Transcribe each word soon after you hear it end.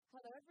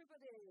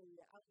everybody,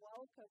 and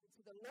welcome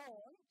to the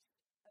launch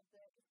of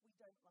the If We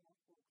Don't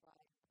Laugh, We'll Cry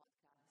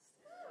podcast.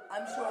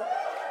 I'm sure I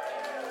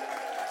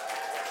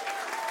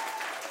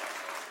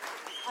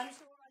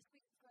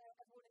speak for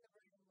everyone in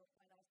the room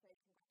when I say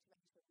congratulations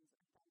and thank you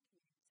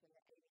to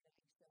Amy and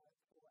Lisa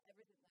for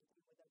everything they're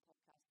doing with their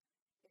podcast.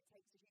 It takes a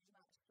huge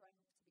amount of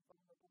strength to be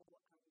vulnerable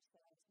and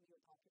share some of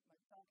your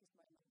darkest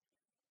moments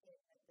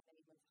in the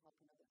name of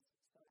helping others.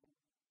 So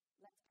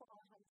let's put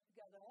our hands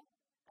together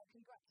and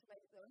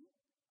congratulate them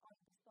on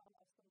the start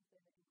of something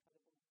incredible.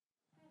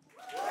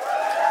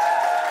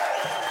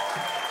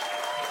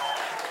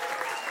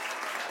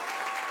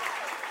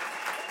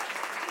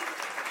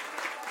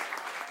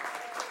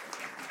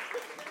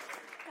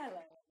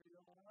 Hello,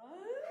 everyone.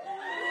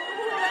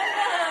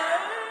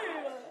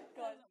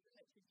 Guys, I've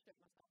literally shook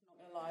myself, not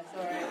gonna lie,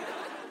 sorry.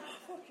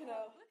 Fucking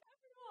hell. Look at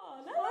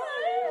everyone.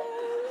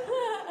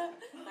 Hello.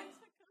 Thanks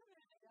for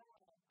coming.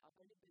 I've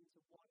only been to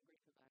one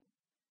grief event,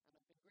 and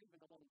I've been grieving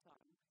a long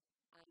time.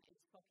 And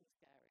it's fucking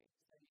scary.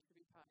 So you should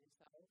be proud of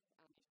yourself,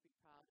 and you should be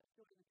proud of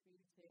joining the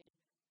community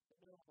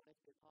that no one wanted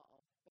to be a part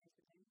of,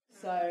 basically.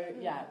 So,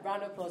 yeah,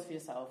 round of applause for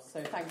yourself. So,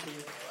 thank you.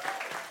 That's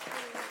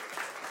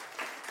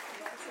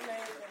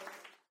amazing.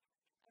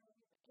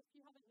 If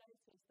you haven't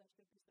noticed, there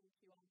should be some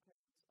QR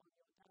codes on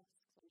your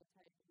desks, on the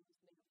tables, near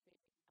your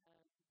feet.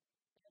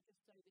 They're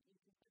just so that you can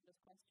send us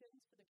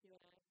questions for the Q&A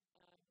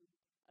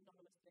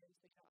anonymously,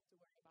 so you don't have to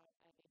worry about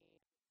any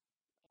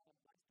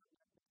bystander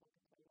talking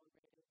to anyone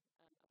really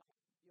about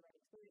your own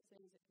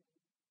experiences. You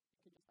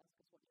can just ask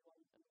us what you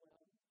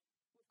want, and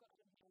we've got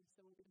it in here,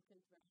 so we'll be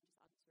looking through it and just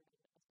answering it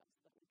as best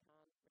that we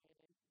can,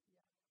 really.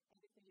 Yeah.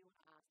 Anything you want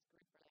to ask,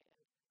 grief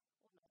related,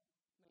 or not,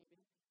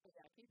 maybe. But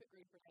yeah, keep it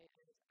grief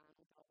related, and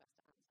we'll do our best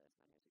to answer as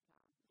many as we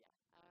can. Yeah.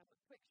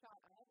 Quick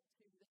shout out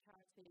to the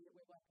charity that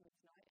we're working with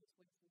tonight. It's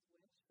Winston's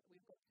Wish.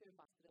 We've got 2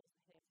 ambassadors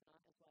here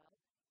tonight as well.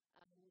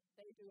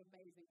 They do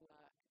amazing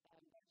work.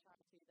 They're a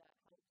charity that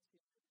helps to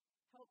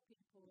help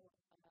people,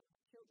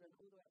 children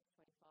all the way up to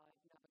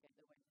 25, navigate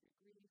their way through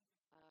grief.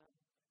 And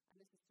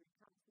this is through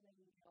counselling.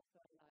 They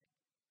offer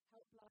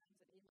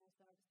helplines and email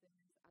services,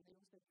 and they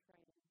also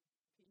train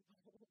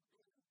people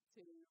to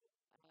train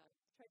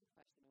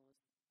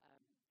professionals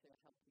to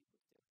help people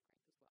to deal with grief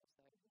as well.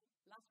 So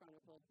last round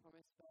of applause, I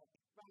promise, but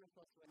round of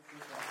applause for Winston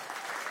as well.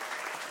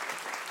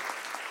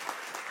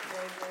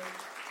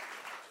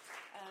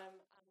 And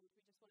we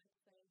just wanted to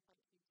say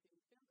thank you to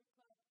Feel Good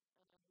Club,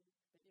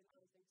 the new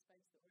housing space that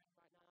we're in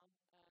right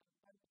now.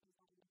 Both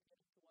of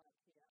us are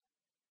lucky enough to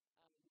work here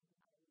and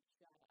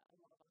share a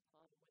lot of our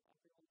time with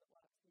everyone that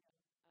works here.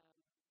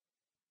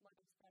 My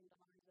best friend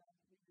Eliza,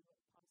 who passed away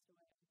not too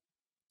long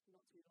ago,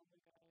 used to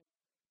work here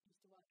herself.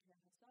 She always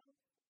wanted to get me a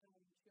job,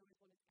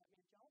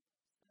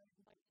 so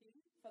thank you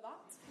for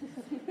that. And yeah, I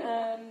just wanted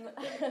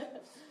to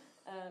say thank you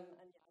to her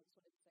and everyone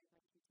that we've lost,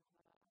 because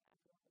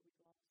without you, we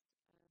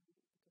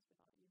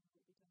wouldn't be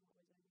doing what we're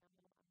doing now, and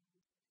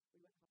we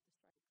wouldn't have the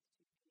strength to be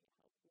helping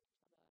each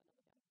other and other people.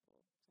 So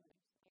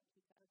thank you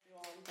to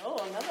everyone. Oh,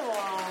 another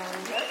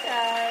one.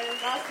 Okay,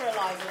 that's for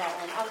Eliza, that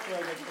one. That's for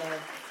a good club.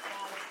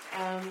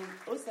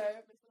 Also,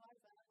 Miss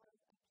Eliza has a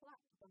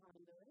plaque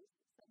behind us,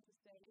 centre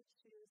stage.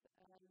 She was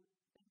theatre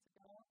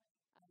girl,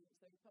 so we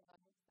put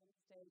her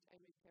centre stage,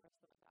 Amy Kira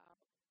stuff like that,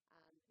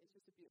 and it's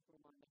just a beautiful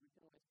reminder. We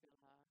can always feel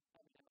her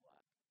every day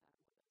at work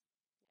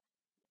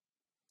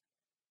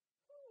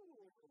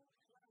with us.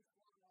 Yeah.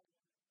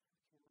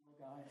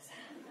 Guys.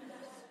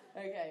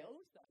 Okay,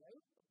 also,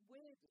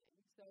 weirdly,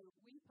 so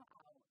we put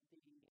out the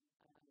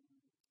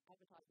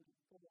advertisement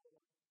for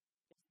this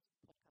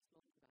podcast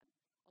launch event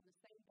on the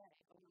same day,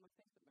 on my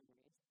Facebook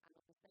memories, and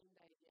on the same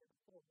day the year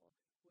before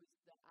was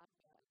the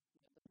advert,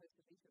 the post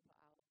that Lisa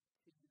put out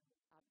to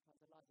advertise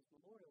Eliza's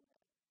memorial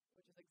here,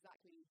 which is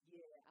exactly a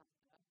year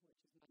after, which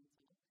is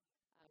mental.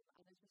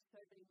 And there's just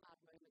so many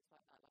mad moments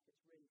like that, like it's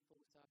really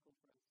full circle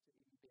for us to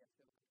even be a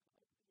Feel Good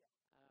Club.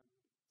 Yeah.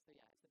 So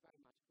yeah, it's a very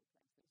magical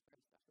place, and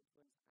it's very special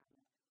to us,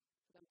 and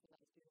for them to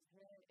let us do this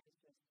here is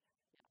just,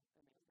 yeah,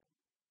 amazing.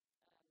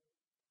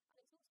 And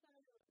it's also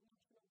National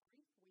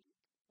Grief Week. Oh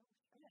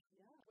shit,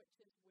 yeah. Which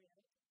is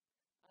weird.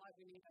 Like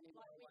we need any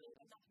more.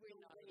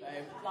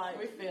 Like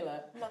we feel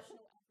it.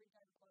 National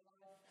Everyday of My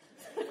Life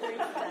Grief Day.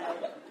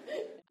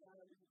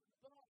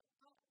 But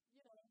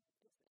you know,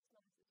 it's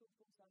nice. It's all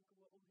full circle.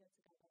 We're all here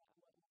together, and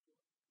we're all going to be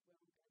okay.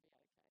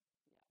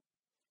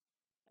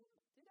 Yeah.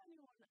 Did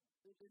anyone listen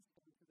to the Link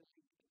episode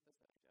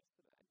yesterday?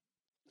 So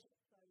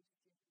stupid.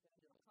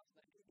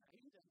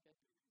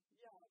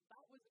 Yeah,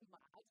 that was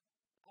mad.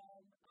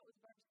 That was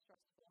very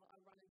stressful. I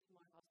ran into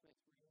my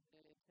housemate's room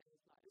nearly in tears,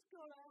 like, it's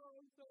gone out,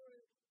 I'm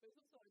sorry. But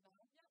it's all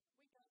sorted now.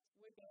 Yeah,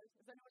 we're good.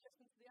 Has anyone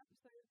listened to the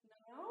episode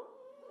now?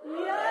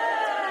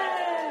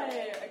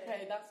 Yay!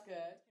 Okay, that's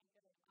good.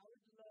 I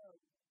would love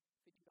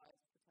for you guys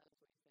to tell us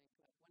what you think.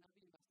 Like, whenever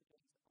you message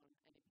us on any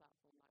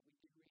platform, like, we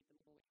do read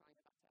them all, we try and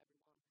get back to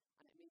everyone,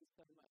 and it means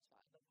so much.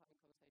 Like, I love having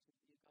conversations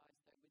with you guys,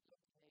 so we'd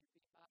love to hear your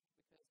feedback,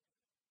 because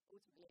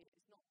ultimately,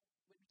 it's not,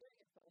 we're doing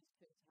it for us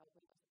too, to help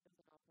us in our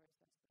process,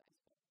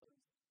 but it's for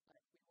us.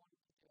 Like, we want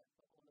to do it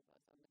for all of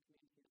us and the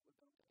community that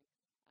we're building.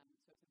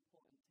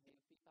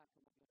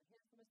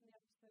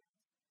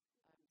 happened.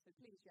 So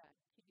please,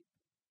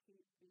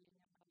 keep being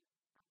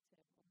active on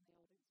the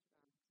old Instagram.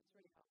 So it's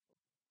really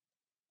helpful.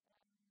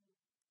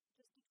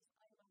 Just to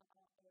explain about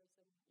ours and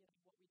what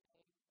we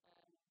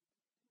do.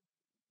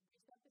 We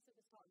said this at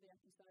the start of the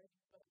episode,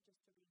 but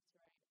just to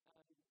reiterate,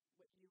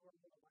 what you are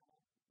all aware,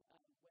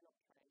 we're not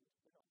trained,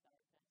 we're not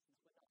therapists,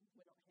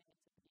 we're not here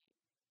to be,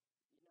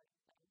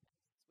 therapists.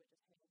 We're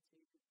just here to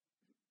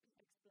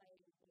explain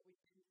what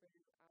we've been through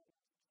and try and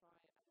help you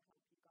guys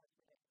relate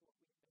to what we've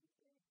been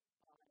through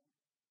by sharing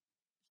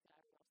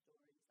our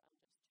stories and just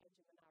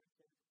changing the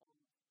narrative of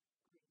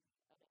grief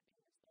and it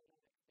being a solo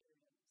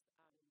experience.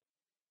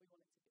 And we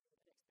want it to be an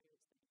experience that you can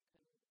share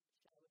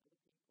with other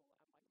people, and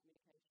by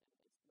communication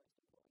is the most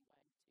important way to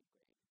grieve.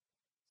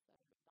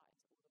 So that is all that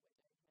we're doing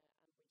here,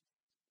 and we're so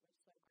grateful that you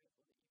guys have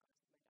made it out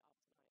tonight.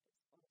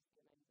 It's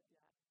honestly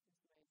amazing.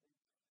 Yeah, it's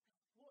amazing.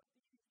 What do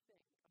you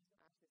think?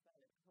 I was going to actually say it, I can't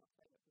say it for the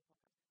podcast.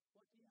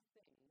 What do you think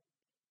the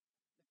people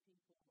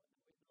that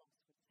we've lost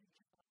would think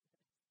about this?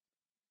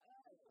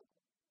 Well, I would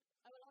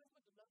love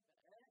it.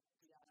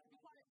 Yeah. I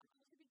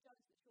should be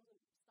jealous that she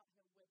wasn't sat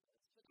here with us.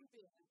 She could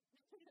be in it.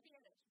 She could be in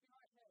it. She'd be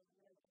right here. And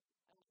no,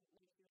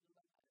 she would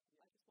love it.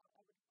 Yeah.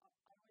 I always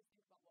think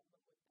about what Mum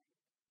would think.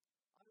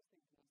 I was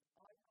thinking this.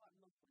 I feel like Mum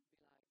would be like,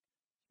 she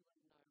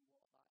wouldn't know what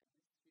that is.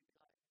 She'd be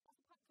like, that's a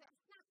packet of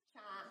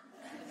Snapchat.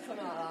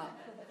 Something like that.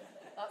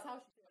 That's how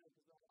she did it as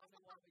well. I don't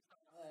know why we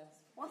talk about this.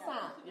 What's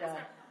that?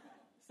 Yeah.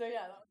 So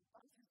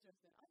that's interesting. I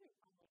think I would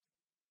have. I think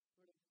she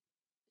would have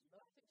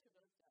loved it. I think she'd have been all. Yeah. She would have been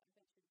sharing it everywhere.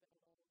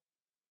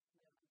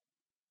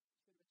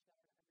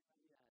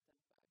 Yeah,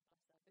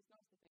 definitely. It's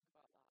nice to think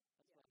about that as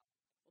well.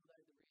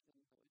 Although the reason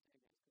that we're doing it is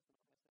because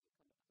we're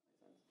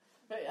not here, so it kind of doesn't make sense.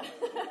 But yeah,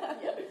 but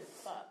it is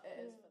for them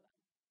as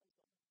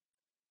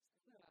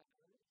well.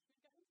 So, should we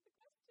get into the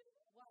question?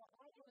 Well,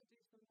 I want to do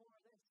some more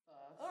of this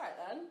first. All right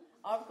then.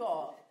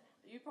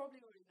 You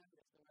probably already know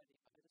this already,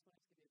 but I just wanted to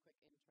give you a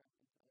quick intro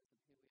into us and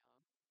who we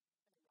are.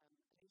 I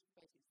think you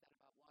basically said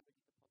about why we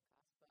do the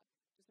podcast, but just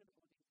in a bit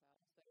more detail.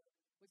 So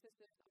we're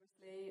sisters,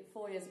 obviously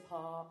 4 years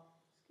apart.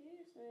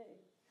 Excuse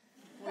me.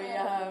 We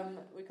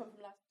come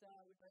from Leicester.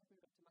 We both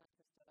moved up to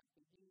Manchester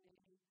from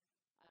uni,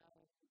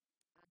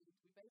 and we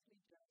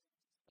basically just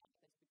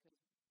started this because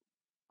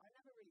I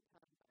never really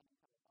planned for any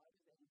help. I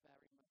was in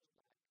very much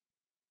like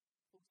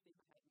full steam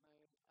ahead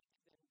mode. I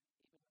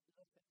didn't even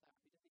look at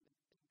therapy, didn't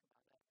even think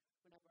about it.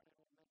 Whenever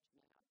anyone mentioned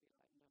it, I'd be like,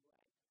 no way.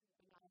 But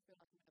now I feel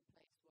like I'm in a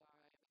place where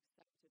I've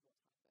accepted what's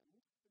happened, and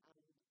it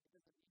doesn't. You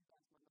guys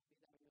might not be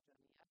there on your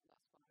journey yet, that's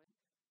fine.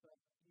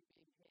 But you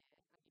being here and you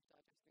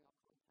digesting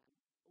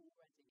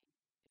our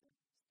content already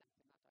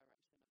is a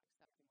step in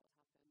that direction of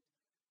accepting what's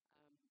happened.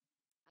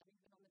 And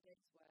even on the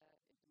days where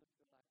it doesn't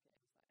feel like it, it's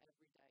like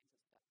every day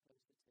is a step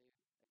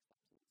closer to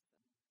acceptance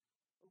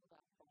and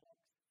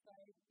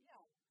all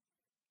that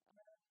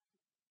products.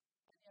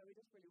 So we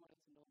just really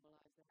wanted to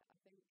normalise it. I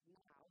think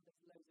now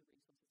there's loads of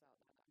resources out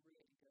there that are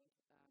really good.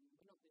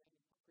 We're not the only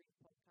grief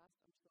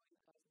podcast. I'm sure you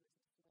guys have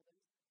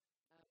listened to some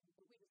others.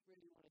 But we just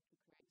really wanted to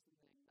create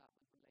something that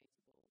was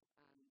relatable.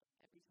 And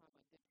every time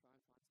I did try and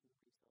find some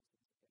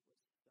resources,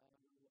 it was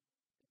so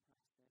depressing.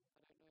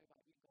 I don't know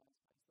about you guys,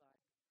 but it's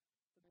like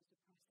the most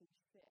depressing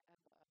shit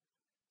ever.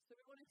 So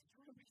we wanted to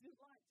try and bring some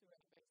light to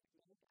it,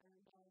 basically, and just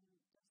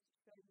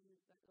show you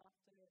that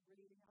laughter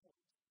really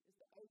helps. It's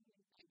the only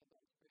thing that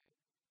goes through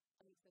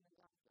dancing and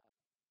laughter.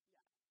 Yeah.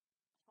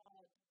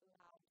 Hard,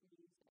 loud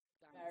music.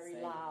 Dancing. Very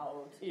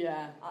loud.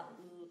 Yeah. At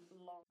long hours.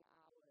 Long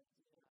time. It was,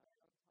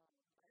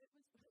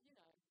 anything to get you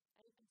through.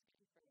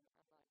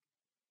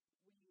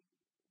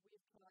 And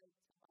we've tried to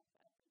laugh every day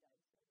since. Yeah.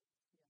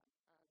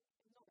 And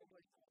it's not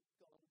always gone to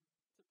plan.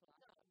 No.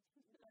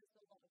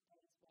 There's a lot of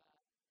days where I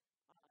can't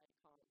laugh, but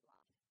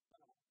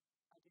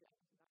I do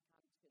everything I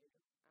can to, and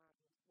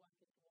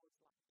working towards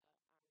laughter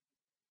and smiling is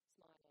something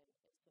that is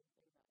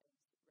really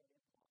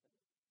important.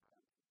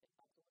 And if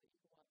that's all that you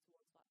can work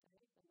towards that day,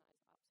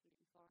 then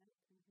that is absolutely fine.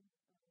 Mm-hmm.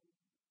 So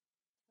should we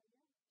do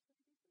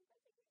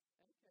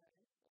some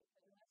questions?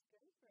 Okay, let's go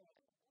for it.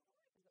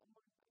 Is it on my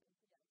phone? Yes.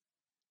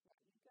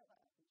 Right, you get that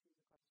up and choose a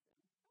question. Alright then,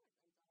 darling.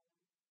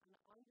 And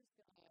I'm just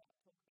going to talk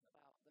about the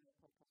podcast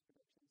production. So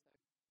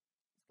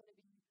it's going to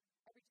be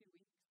every 2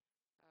 weeks.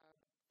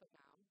 For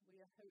now,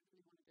 we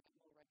hopefully want to do it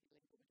more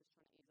regularly, but we're just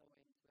trying to ease our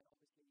way into it.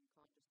 Obviously, you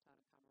can't just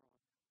turn a camera on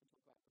and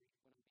talk about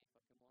grief whenever you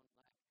fucking want.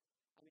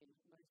 Most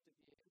of you,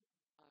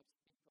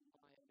 speak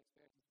from my own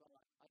experience as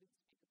well. I didn't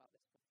speak about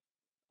this for,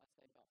 I'd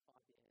say, about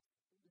 5 years.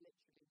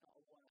 Literally not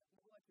a word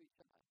to each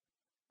other.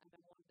 And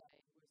then one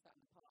day, we were sat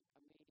in the park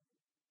and we were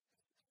like,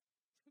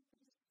 should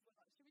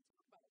we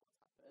talk about what's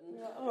happened?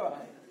 Yeah, all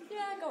right.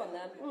 Yeah, go on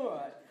then. All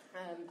right.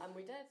 And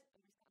we did.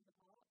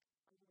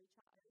 And we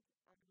sat in the park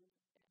and we chatted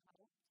and it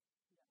helped. Yeah.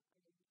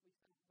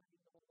 And we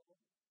felt very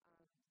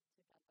normal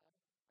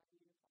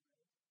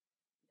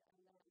and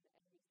together and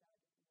unified.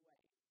 Yeah.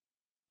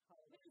 And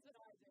then Amy said,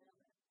 wait,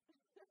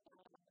 here's an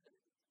idea.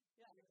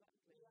 Yeah,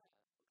 exactly. Yeah.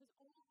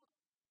 Because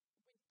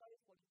all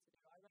we both wanted to do,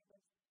 I remember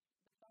the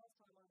first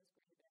time I was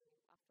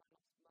grieving after I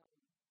lost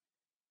Mum,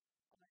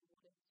 I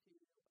wanted to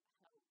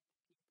help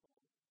people.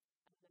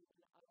 And then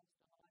when I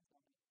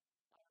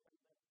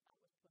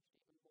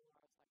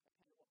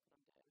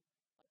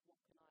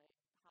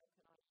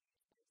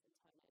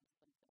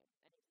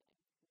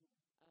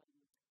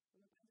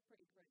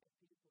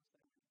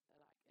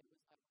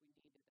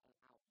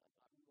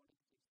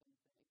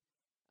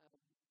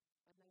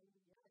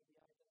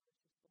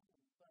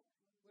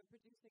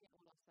producing it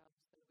all ourselves,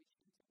 so we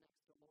shoot it next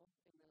door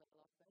in the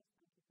little office.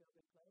 Thank you, Feel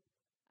Good Club.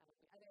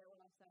 We edit it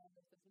all ourselves.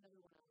 There's another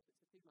one else. It's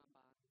a two-man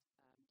band.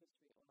 Just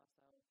shoot it all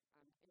ourselves,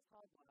 and it's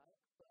hard work,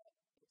 but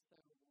it's so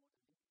rewarding.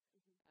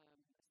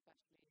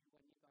 Especially when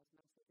you guys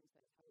message and say it's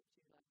helped you.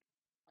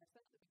 Like I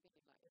said at the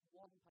beginning, like if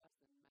one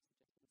person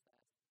messages and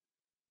says,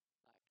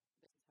 like,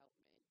 this has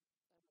helped me,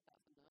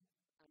 that's enough.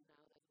 And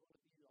now there's all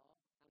of you lot,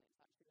 and it's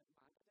actually like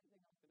mad.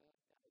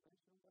 I don't think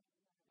I'm gonna get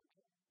emotional,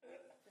 but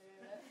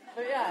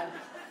But yeah.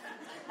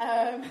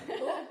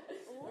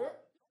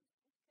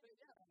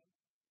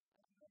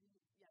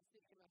 Yeah,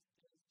 sticky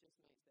messages just makes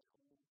it all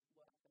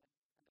worth it.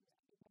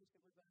 Be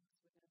patient with us.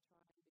 We're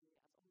going to try and be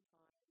as on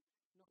time,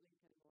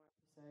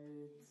 not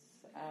leak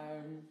any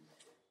more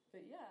episodes.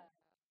 But yeah,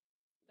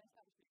 this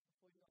actually,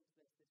 before we got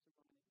to this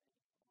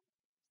reminded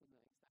me of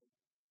something.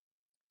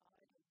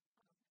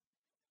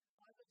 So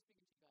I love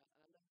speaking to you guys, and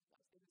I love like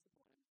seeing the support and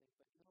everything.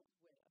 But you know what's weird?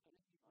 I don't know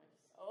if you guys.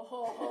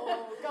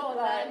 Oh, go on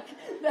then.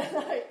 They're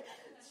like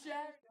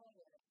sharing.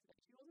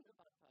 She wasn't a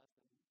bad person,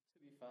 To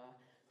be fair,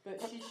 but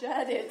she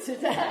shared it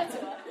today.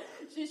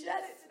 She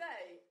shared it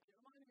today. It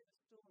reminded me of a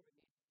story that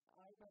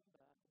I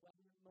remember when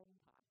your mum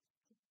passed.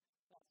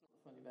 That's not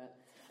Funny bit,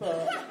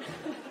 but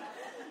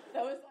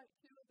there was like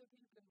two other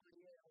people in my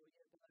year or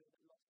year below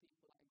that lost people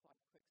like in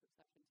quite quick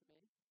succession to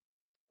me.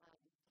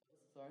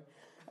 Sorry.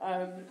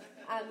 And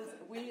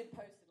we had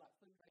posted like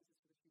fundraisers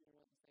for the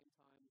funeral at the same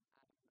time,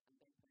 and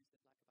they posted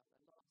like about their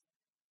loss.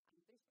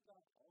 And this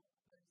girl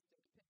posted a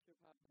picture of her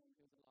mum who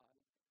was alive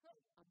and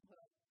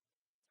put,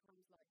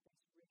 times like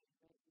this really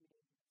make me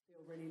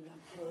Feel really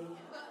lucky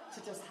to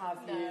just have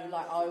you.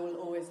 Like, I will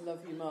always love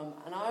you, Mum.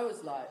 And I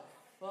was like,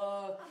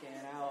 fucking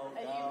hell.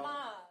 Are you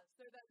mad?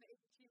 So then we got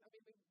someone to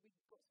message her and she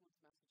took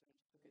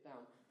It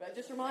down. But it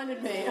just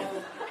reminded me.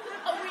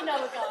 oh, we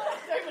know a guy.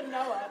 I don't even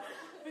know her.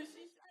 But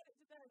she shared it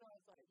today and I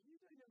was like, you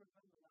don't even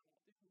remember that,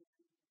 do you?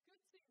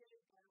 Good to see you, girl. Good for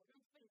you.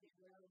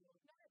 No,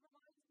 it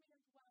reminds me of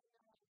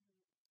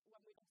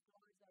when we lost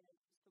Liza, someone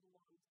said,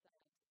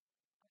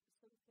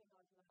 something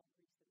I've learned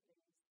recently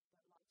is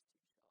that life's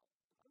too short.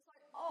 I was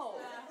like, Oh.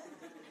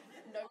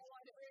 No.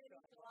 I'm really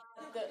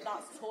glad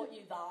That's taught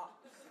you that,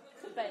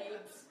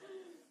 babes.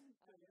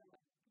 it's not like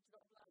that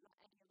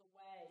any other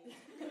way. You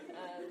should Tell me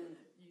more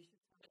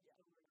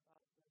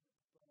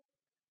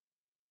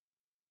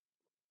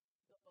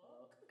about the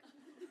book.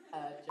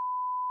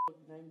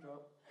 name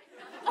drop.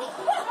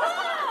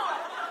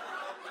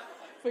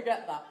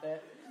 Forget that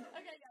bit.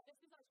 Okay, yeah, this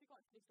is actually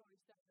quite a funny story.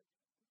 So,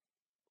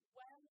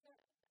 when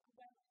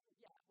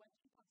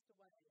she passed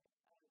away,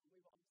 we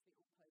were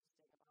obviously all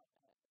posting about it.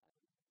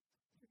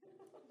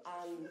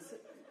 And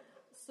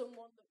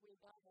Someone that we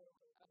know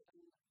posted a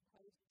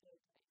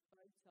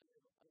photo of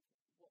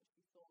what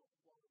she thought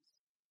was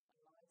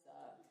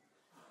Eliza.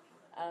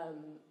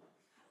 And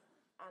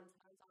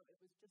turns out it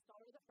was just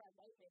our other friend,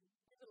 Amy,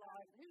 who's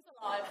alive.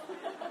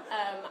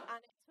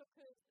 And it took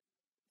us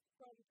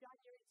from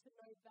January to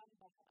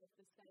November of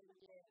the same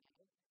year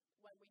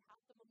when we had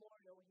the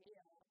memorial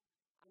here,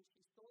 and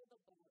she saw the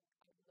book, and the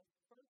front of the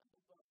book was the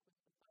photo,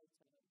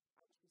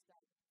 and she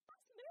said,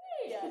 "That's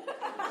me!"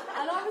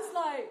 and I was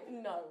like,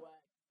 no way.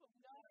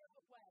 No way.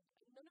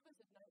 None of us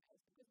had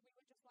noticed because we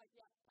were just like,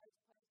 yeah, post,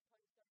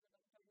 overlook.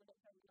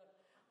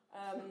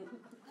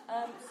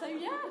 So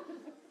yeah,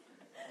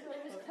 it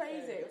was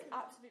crazy. It was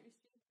absolutely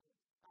stupid.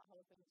 That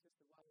whole thing was just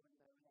a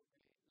whirlwind though, and I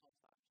really love that. I'm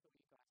sure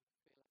you guys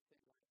feel it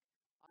too. Like,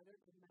 I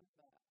don't remember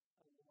a lot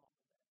of it. Like,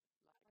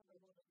 a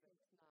lot of it's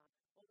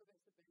all of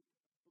it's a big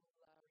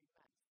blurry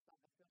mess. But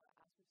I feel like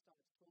as we've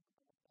started to talk about it,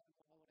 and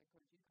what I want to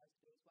encourage you guys to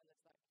do as well is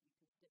like you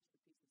can stitch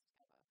the pieces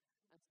together.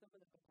 And some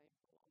of them are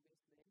painful,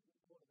 obviously.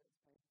 All of it's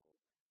painful.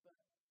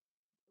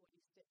 But when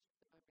you stitch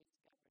the memories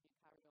together and you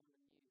carry on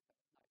and you like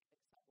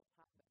accept what's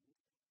happened,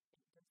 it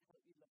does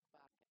help you look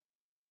back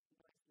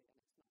nicely and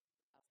it's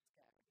not as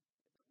scary, if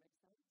that makes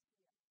sense. Yeah,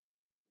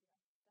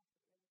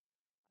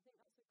 definitely. I think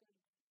that's a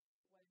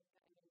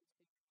good way of getting into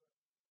this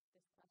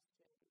question,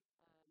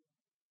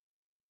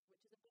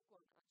 which is a big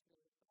one actually,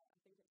 but I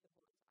think it's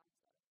important to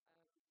answer.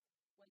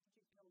 When did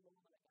you feel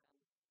normal again?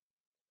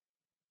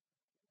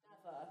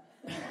 Never.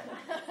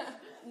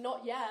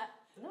 Not yet.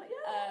 Not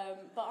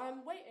yet. But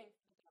I'm waiting for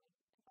the day.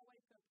 If I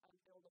wake up and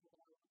feel normal,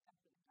 I will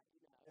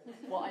definitely let you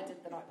know what I did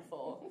the night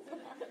before.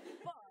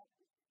 But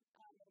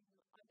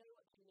I know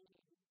what you mean.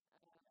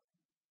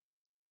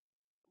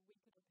 We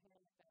could appear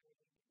very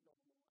normal and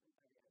very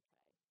okay.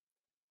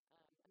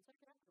 And so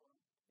can everyone.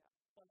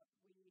 Yeah.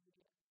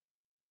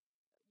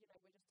 But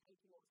we're just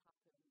taking what's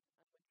happened and we're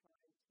trying to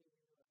switch it.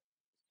 And for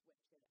me, I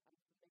couldn't even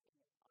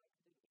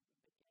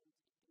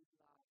begin to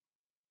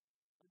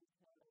do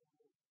that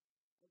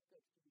until a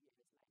good few years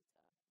later.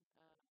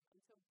 Until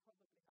probably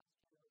last year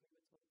when we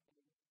were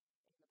talking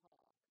in the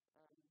park.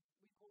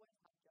 We've always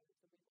had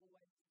jokes and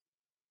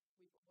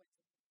we've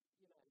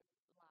always,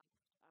 laughed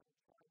and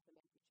tried to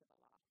make each other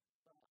laugh.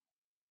 But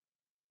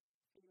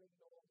feeling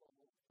normal for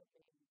me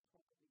probably came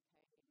when I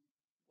moved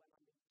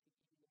to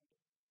uni.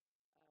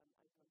 I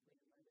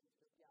completely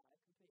reinvented myself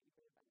and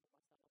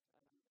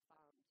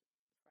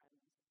found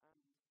friends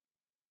and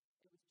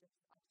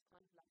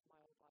left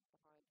my old life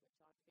behind, which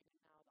I'm feeling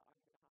now that I'm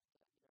going to have to,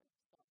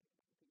 start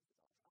picking up the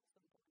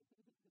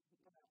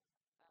pieces of at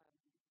some point.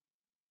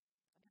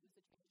 And it was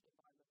a change in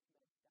environment for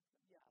me, definitely.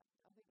 Yeah,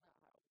 I think that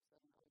helps. And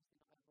obviously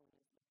not everyone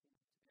is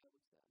looking to be able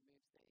to move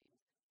cities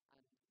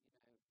and,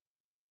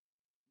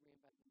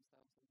 reinvent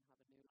themselves and have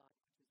a new life,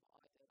 which is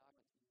what I did. I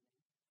went to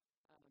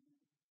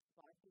uni.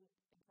 But I think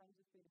in terms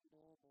of feeling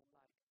normal,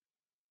 like,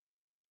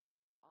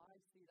 I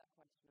see that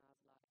question as,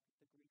 like,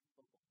 the grief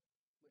bubble,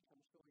 which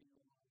I'm sure you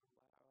all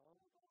are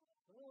aware of.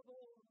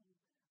 Bubble!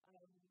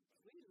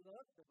 We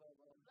love the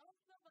bubble.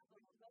 We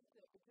loved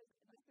it because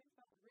this thing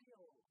felt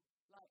real.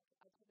 Like,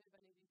 I don't know if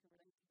any of you can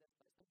relate to this.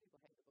 Like, some people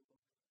hate the bubble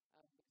because it's just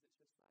like,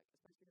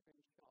 especially if you're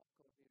in shock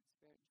or if you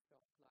experience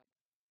shock, like,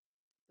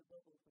 the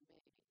bubble for me,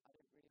 I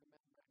don't really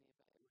remember any of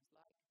it.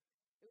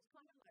 It was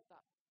kind of like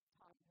that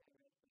time period,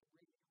 but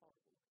really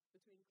horrible,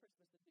 between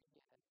Christmas and New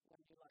Year,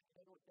 when you're like, you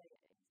don't know what day it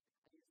is,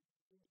 and you're just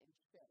eating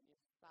shit and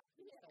you're sat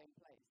in the same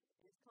place.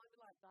 It's kind of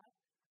like that,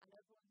 and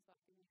everyone's like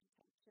giving you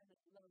attention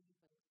and love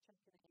and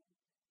checking in,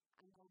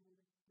 and then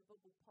the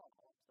bubble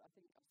pops. I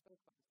think I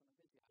spoke about this on a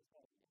video as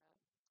well,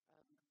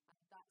 and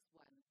that's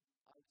when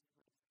I was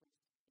kind of thrust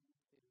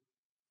into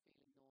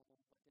feeling normal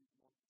but didn't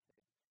want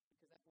to,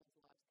 because everyone's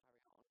lives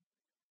carry on,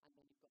 and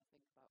then you've got to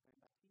think about going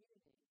back to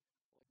uni,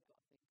 or you've got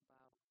to think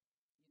about,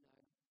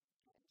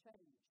 getting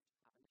changed,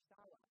 having a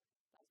shower,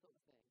 that sort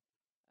of thing.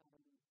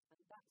 And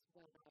that's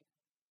when I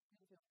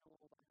didn't feel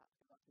normal, but I had to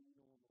go back to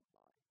normal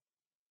life.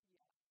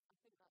 Yeah, I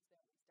think that's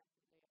it.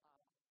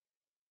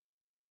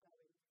 It's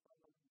definitely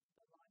going from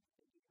the life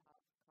that you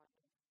have kind of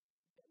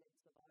been in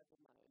survival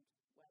mode,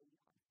 where you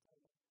have to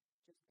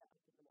just get up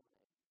in the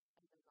morning,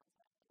 and then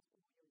that's it.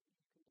 That's all you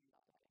can do that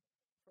day.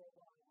 For a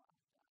while after I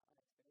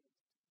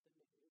experienced the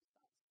news,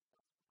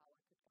 that's how I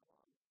could go on.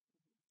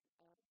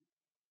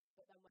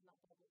 But then when that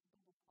bubble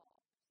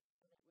popped,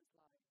 and it was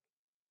like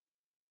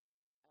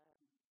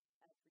everyone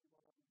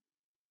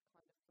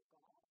kind of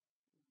forgot.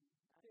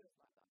 It feels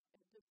like that.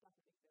 It does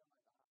definitely feel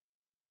like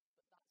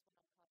that. But that's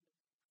when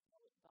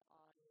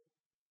I kind of felt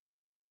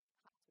that I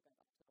had to go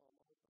back to normal,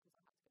 because I had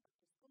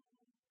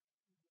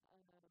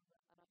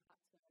to go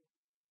back to school,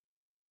 and I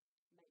had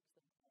to make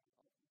something of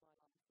my life.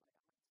 Like,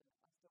 I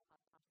still had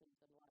passions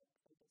and likes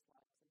and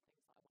dislikes and things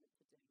that I wanted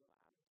to do, and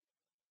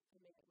for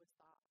me it was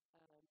that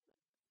fear of time running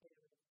out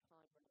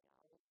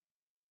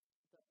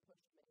that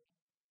pushed me,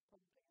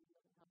 probably in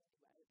an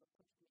unhealthy way, but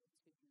pushed me to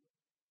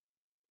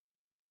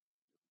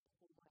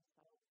pull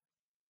myself out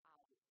and,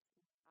 like,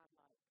 find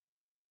an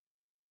outlet,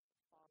 which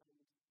for me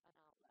is definitely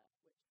creativity and you.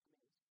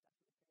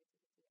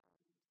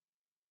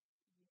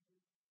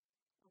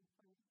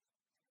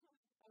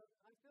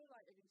 I feel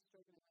like if you're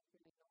struggling with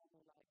feeling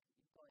normal, like,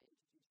 you've got to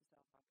introduce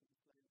yourself back in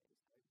slowly.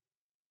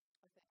 So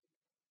I think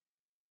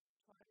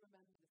try and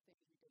remember the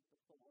things you did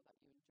before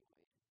that you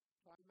enjoyed.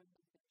 Try and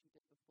remember the things you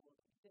did before that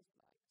you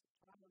disliked.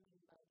 Try and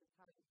remember just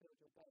how you filled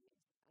your days,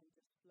 and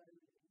just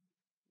slowly,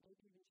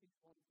 maybe even choose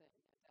one thing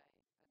a day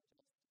and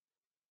just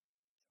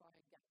try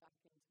and get back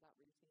into that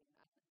routine.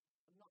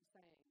 And I'm not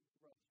saying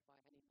rush by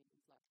any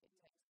means. Like, it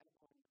takes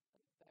everyone a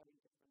very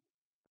different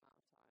amount of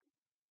time.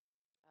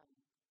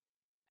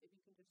 If you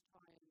can just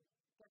try and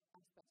get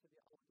aspects of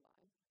your old life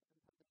and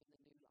put them in the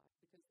new life,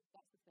 because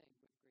that's the thing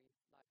with grief.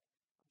 Like,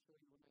 I'm sure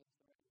you all know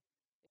this already.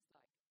 It's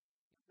like,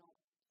 you're not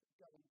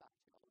going back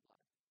to your old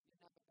life.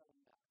 You're never going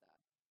back there,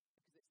 because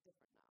it's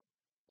different now.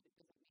 But it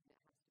doesn't mean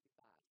it has to be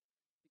bad,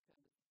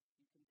 because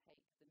you can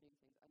take the new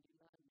things and you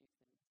learn new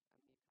things and you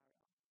carry on.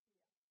 Yeah. You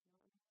know what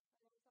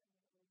I mean? I know exactly what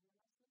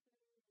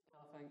you mean.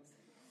 Oh, thanks.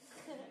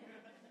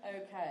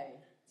 Okay,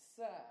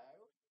 so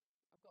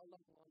I've got a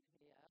long one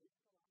here. I've lost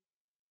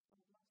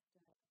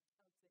it.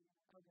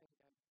 Oh, there we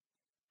go.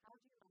 How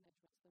do you manage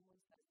when someone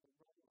says the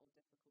wrong or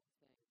difficult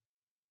thing?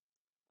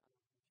 I'm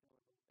sure we've all been there.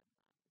 Okay.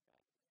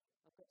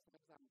 I've got some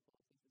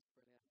examples. This is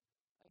brilliant.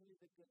 Only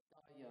the good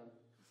die young.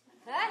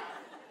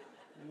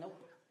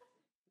 Nope.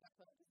 The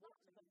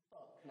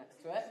fuck next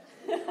to it.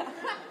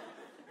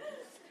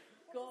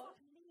 God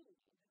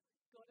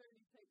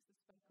only takes the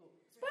speckle.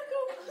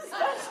 Speckle!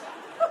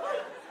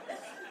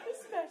 The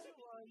special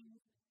ones.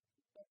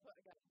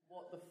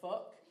 What the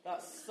fuck?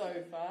 That's so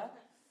fair.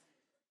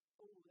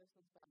 Oh, this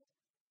one's bad.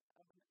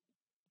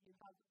 You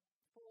have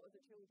 4 other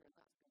children.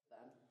 That's good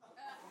then.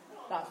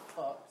 That's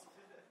fucked.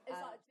 Is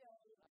that a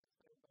joke? That's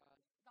so bad.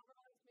 That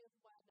reminds me of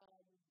when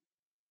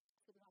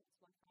something happened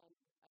to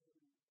my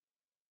friend.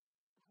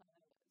 Her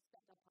stepdad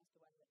passed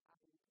away, and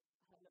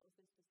her little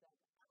sister said,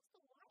 "That's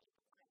the wife of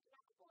my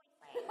black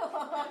boyfriend."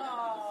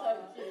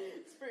 So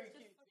cute. It's pretty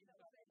cute.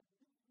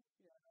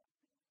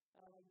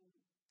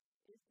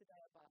 Is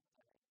today a bad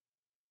day?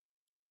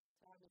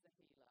 Time is a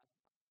healer.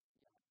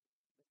 Yeah, the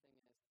thing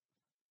is,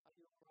 are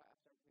you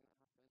alright after everything that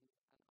happened?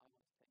 And I want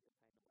to take your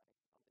pain away. Are the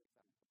examples.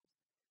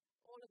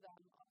 All of them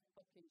are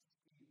fucking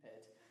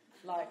stupid.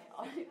 Like,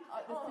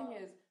 the thing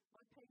is, my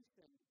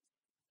patience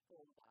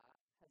for that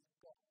has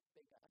got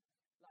bigger.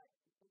 Like,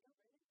 bigger,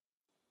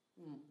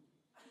 really?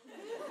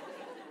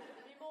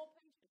 Are you more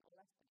patient or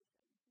less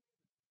patient?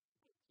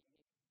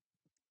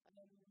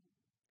 Thank you.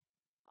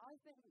 I I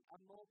think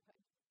I'm more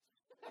patient.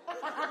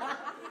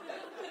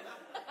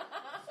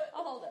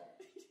 I'll hold it.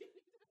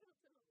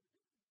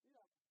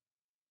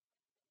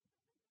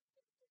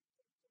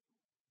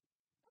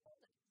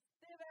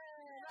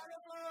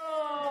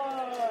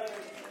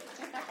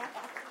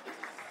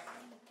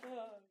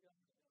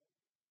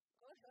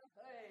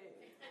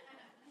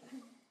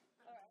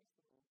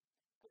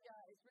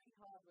 Yeah, it's really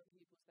hard when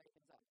people say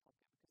things out of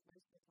pocket because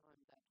most of the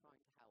time they're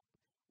trying to help,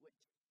 which,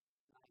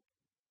 like,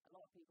 a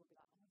lot of people be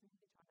like, oh, they're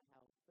really trying to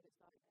help, but it's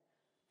like,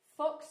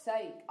 fuck's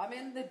sake, I'm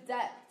in the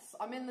depths.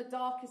 I'm in the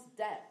darkest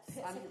depths,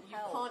 and you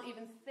can't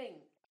even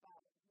think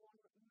about one,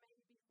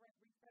 maybe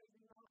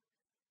rephrasing that.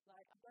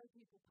 Like, I know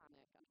people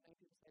panic, and I know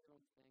people say the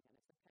wrong thing, and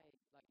it's okay.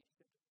 Like, you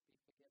should be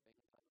forgiving,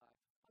 but like,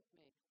 fuck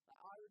me. Like,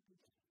 I would be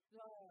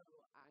so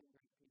angry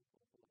at people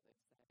for what they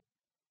say.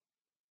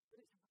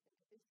 But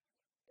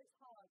it's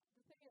hard.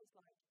 The thing is,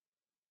 like,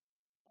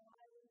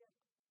 I was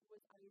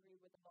angry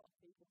with a lot of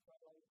people for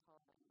a long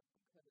time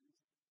because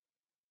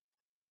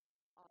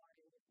I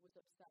was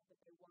upset that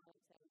they weren't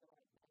saying the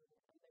right thing,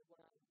 and they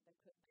didn't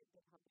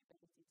have the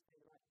ability to say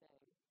the right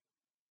thing.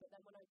 But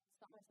then when I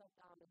sat myself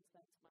down and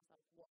said to myself,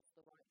 what's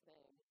the right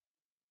thing,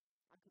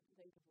 I couldn't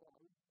think of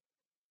one.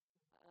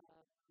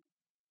 And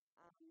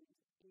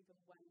even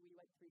when we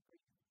went through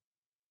grief,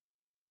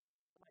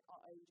 like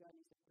our own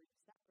journeys of grief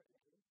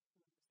separately,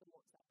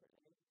 somewhat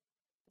separately,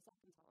 the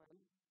second time,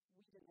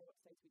 we didn't know what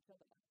to say to each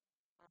other.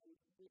 And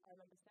I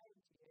remember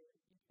saying to you,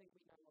 you think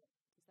we know what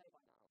to say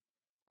by now,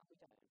 and we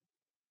don't.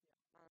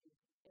 Yeah. And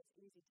it's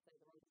easy to say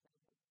the wrong thing,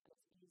 and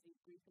it's easy,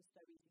 grief is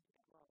so easy to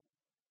get wrong.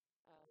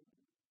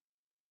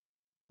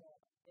 But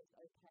it's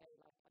okay,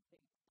 like, I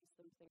think there's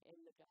something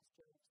in the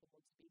gesture of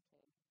someone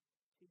speaking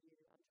to you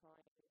and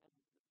trying and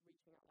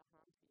reaching out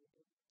their hand to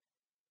you,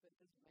 but it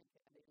doesn't make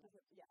it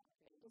any less,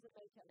 it doesn't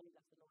make it any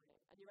less annoying.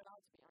 And you're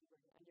allowed to be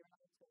angry, and you're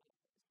allowed to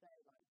say,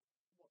 like,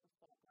 what the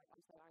fuck, like,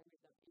 I'm so angry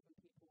that even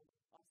people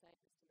are saying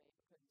this to me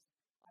because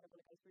I don't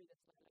want to go through this,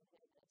 let alone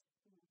hear this.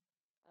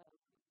 I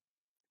think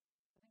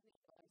the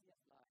advice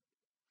is, like,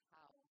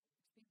 how,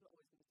 because people are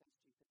always going to say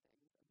stupid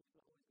things, and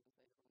people are always going to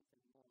say the wrong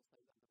thing more so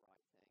than the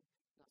right thing,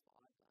 and that's what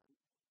I've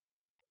learned.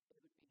 It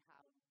would be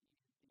how you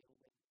deal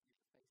with it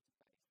face to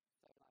face.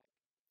 So, like,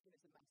 if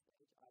it's a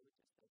message, I would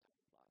just say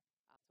don't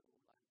reply at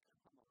all. Like,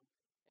 come on.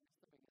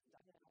 If it's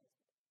something that's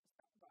right,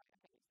 okay,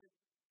 so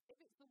if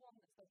it's the one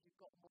that says you've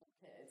got more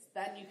kids,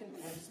 then you can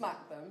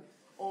smack them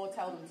or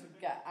tell them to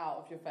get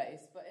out of your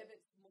face. But if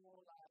it's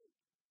more like,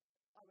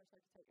 I wish I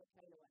could take your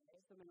pain away,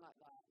 something like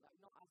that, like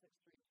not as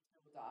extreme as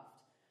still daft,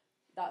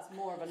 that's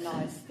more of a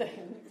nice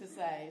thing to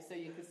say. So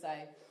you could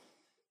say,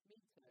 me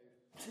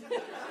too.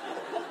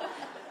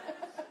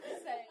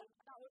 Say,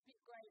 that would be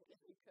great if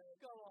you could.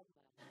 Go on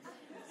then.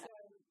 So,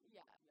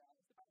 yeah,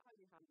 it's about how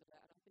you handle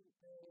it. And I think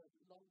the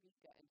longer you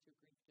get into a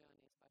grief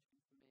journey, especially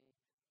for me,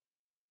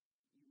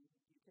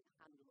 you can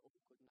handle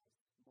awkwardness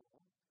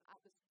more. At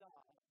the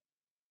start,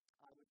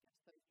 I would get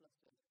so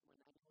flustered when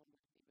anyone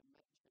would even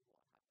mention what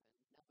happened,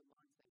 never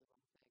mind say the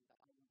wrong thing, that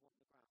I would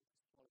want the ground to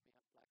swallow me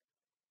up, like,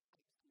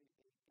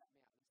 absolutely get me out of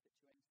the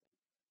situation.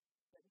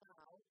 But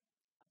now,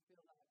 I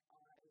feel like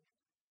I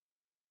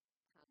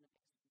can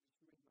just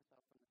remove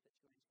myself from the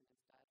situation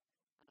instead,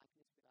 and I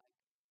can just be like,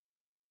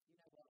 you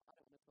know what, I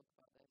don't want to talk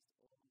about this,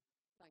 or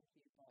thank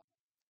you, but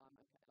I'm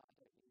okay, like, I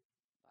don't need,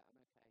 like,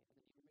 I'm okay, and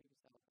then you remove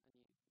yourself and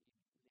you leave the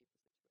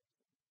situation.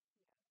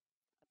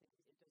 I think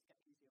it does get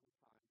easier with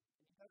time.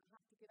 And you don't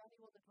have to give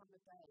anyone the time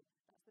of day.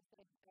 That's the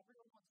thing.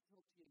 Everyone wants to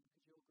talk to you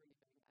because you're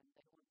grieving and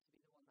they want to be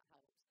the one that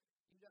helps.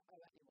 You don't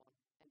owe anyone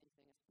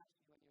anything,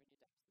 especially when you're in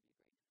your depths of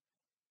your grief.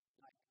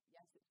 Like,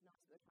 yes, it's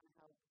nice that they're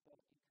trying to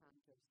help, but you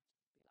can just be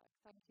like,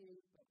 thank you,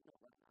 but not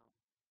right now.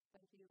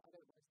 Thank you, I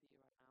don't want to see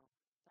you right now.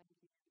 Thank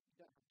you, you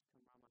don't have to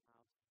come around my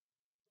house.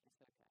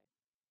 It's okay.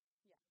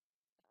 Yeah,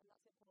 and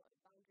that's important.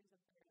 Boundaries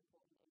are very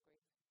important in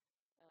grief.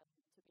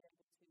 To be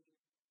able to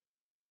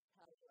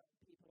tell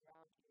people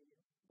around you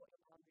what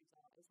your boundaries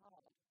are is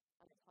hard,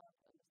 and it's hard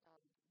to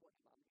understand what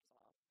your boundaries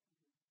are.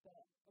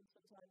 And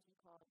sometimes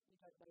you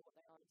don't know what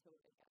they are until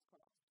it gets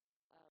crossed.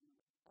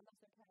 And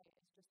that's okay.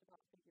 It's just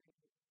about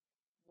figuring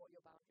what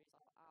your boundaries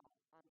are out,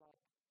 and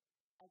like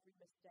every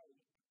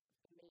mistake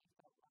for me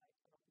felt like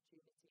an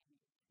opportunity to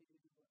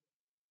tell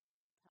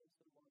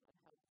someone and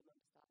help them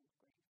understand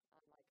grief,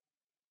 and like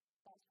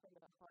that's from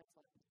a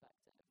hindsight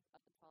perspective.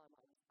 At the time,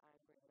 I was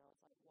angry and I was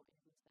like, what are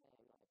you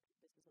saying? Like,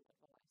 this isn't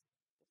advice. This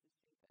is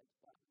stupid.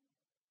 But,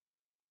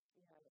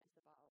 you know, it's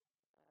about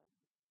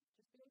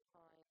just being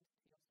kind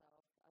to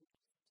yourself and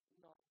just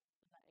not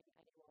letting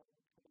anyone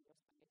come in your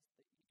space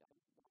that you don't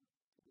want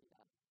to be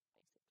there,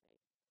 basically.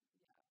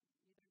 Yeah,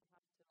 you don't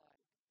have to,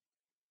 like,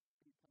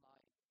 be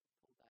polite for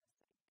their sake.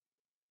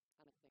 And I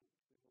think we've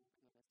all been in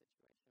a situation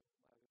where we've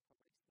probably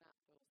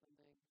snapped or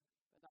something,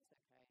 but that's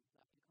okay.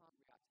 Like, you can't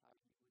react how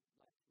you would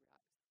like to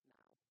react now,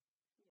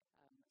 especially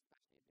if you're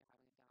having a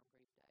down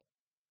grief day.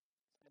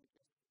 So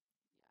just,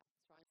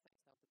 try and set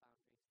yourself the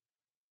boundaries, and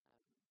just,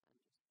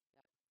 you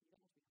don't have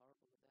to be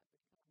horrible with it,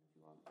 but you can. If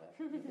you want, but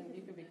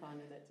you can be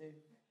kind with it too.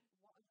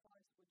 What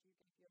advice would you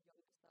give your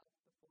younger self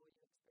before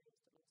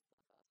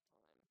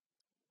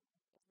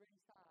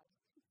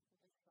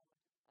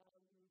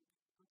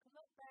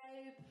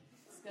babe.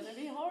 It's going to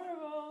be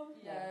horrible.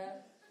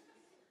 Yeah.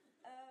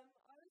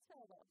 I would say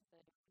a lot of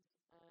things.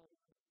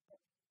 But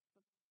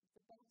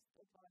the best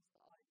advice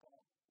that I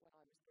got when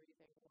I was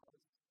grieving was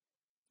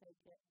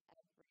take it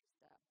every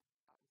step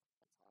at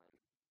a time.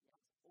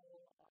 That's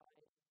all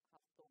I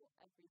have thought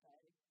every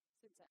day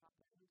since it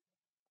happened.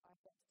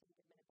 I've got to take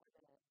it minute by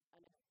minute.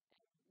 And if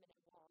in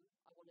minute 1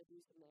 I want to do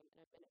something and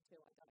in minute 2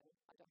 I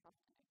don't have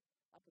to.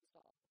 I can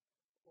stop.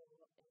 Or if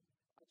I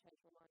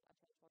change my mind, I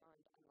change my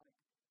mind. And like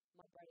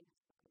my brain has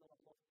become a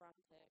lot more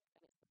frantic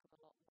and it's become a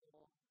lot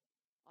more,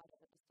 I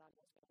don't understand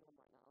what's going on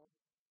right now.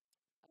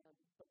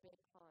 But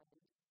being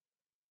kind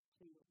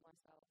to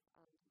myself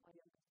and my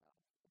younger self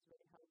is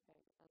really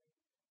helping, and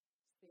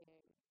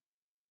seeing,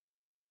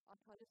 I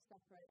kind of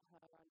separate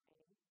her and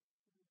me,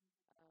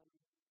 and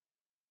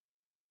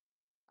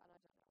I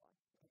don't know why.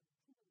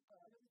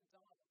 But it's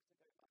dark to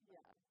go back.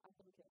 Yeah, I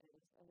think it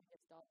is. I think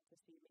it's dark to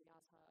see me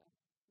as her.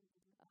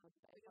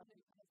 But if I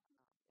can,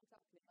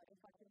 exactly, like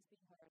if I can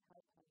see her and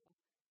help her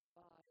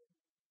by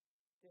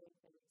doing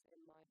things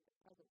in my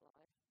present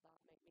life that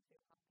make me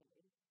feel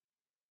happy,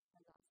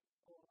 and that's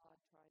all I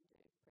try and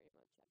do pretty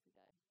much every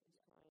day, is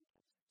try and just,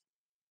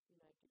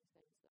 do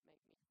things that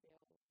make me feel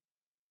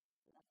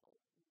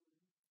level,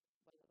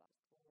 whether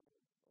that's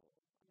drawing or,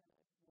 I don't know,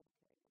 walking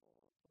or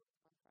talking to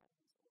my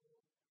friends or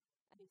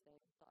anything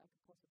that I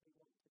could possibly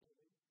want to do,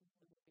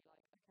 and would be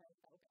like, okay,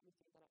 that'll get me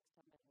through the next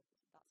 10 minutes.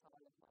 That's how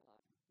I live my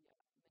life. Yeah,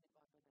 minute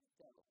by minute.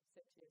 Still,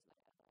 6 years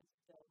later, that is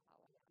still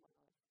how I live my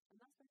life. And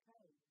that's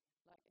okay.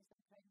 Like, it's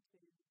okay to,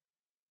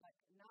 like,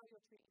 now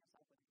you're treating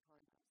yourself with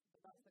kindness,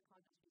 but that's the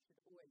kindness you should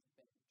always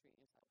be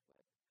treating yourself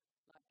with.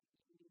 Like,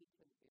 you need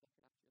to be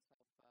looking after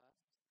yourself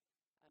first.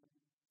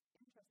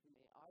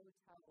 Interestingly, I would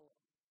tell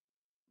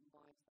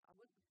I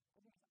wouldn't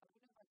know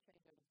if I'd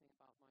change anything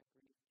about my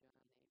grief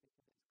journey because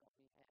it's got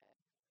me here,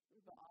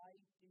 but I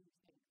do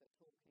think that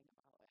talking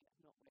about it,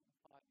 not waiting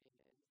 5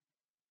 years,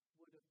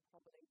 would have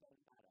probably gone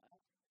better.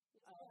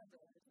 It's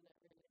harder, isn't it,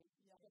 really?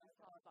 Yeah, it's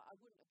hard. Like, I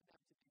wouldn't have been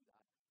able to do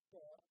that,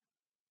 but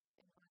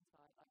in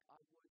hindsight, like, I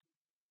would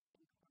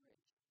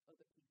encourage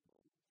other people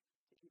to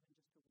even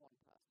just to one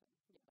person.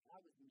 Yeah, like, I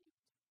was mute.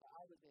 Like,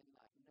 I was in,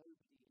 like,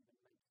 nobody even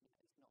mentioned it.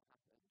 It's not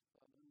happened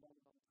for a long,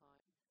 long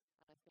time.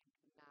 And I think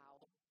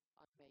now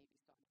I'm maybe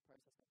starting to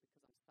process it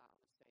because I'm sat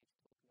on a stage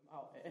talking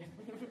about it.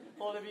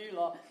 All of you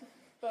lot.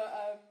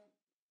 But,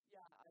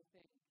 yeah, I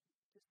think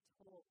just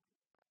talk.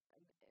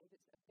 And if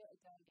it's a bit of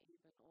journaling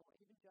even, or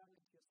even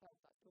journaling to yourself,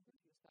 that's talking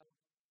to yourself,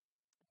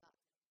 and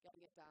that's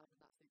getting it down, and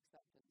that's the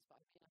acceptance.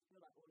 But I mean, I feel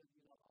like all of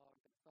you lot are a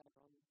bit further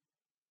on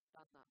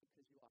than that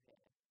because you are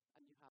here,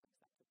 and you have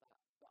accepted that.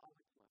 But I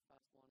went to my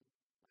first one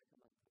like a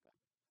month ago.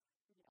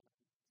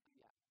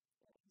 Yeah.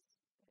 So yeah, it is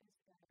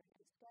scary.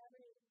 It's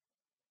scary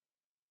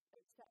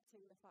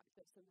accepting the fact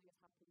that something has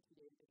happened to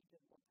you that you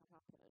didn't want to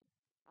happen,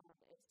 and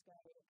it's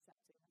scary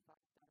accepting the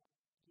fact that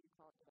you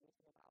can't do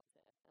anything about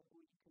it, and all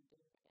you can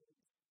do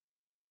is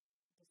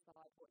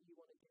decide what you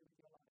want to do with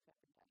your life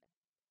every day.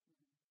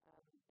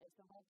 It's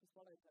a hard to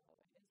swallow pill.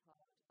 It is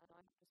hard, and I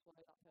have to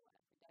swallow that pill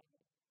every day.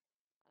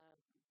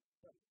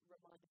 But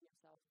reminding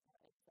yourself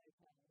that it's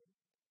okay,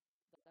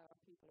 that there are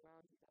people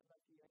around you that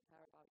love you and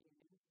care about you,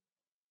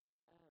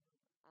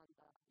 and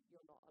that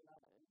you're not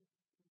alone,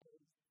 is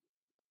really important.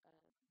 Yeah.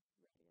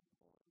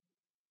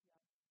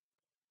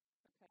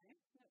 Okay,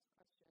 next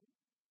question.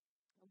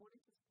 I'm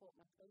wanting to support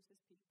my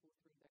closest people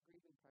through their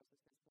grieving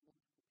processes for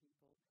multiple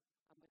people,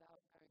 and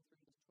without going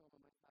through this trauma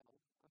myself,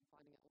 I'm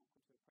finding it awkward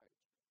to approach.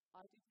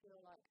 I do feel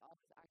like I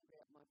was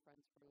angry at my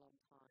friends for a long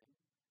time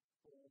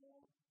for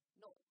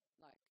not,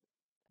 like,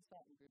 a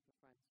certain group of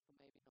friends for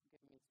maybe not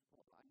giving me the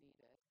support that I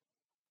needed.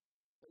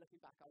 But looking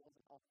back, I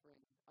wasn't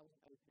opening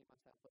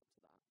myself up to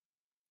that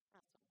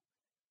at all.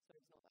 So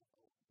it's not their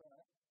fault.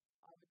 But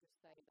I would just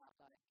say that,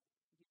 like,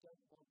 you don't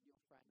want your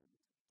friend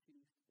to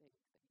think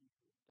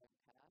that you don't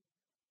care.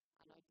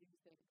 And I do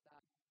think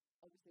that,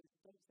 obviously,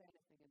 don't say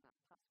anything in that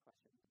past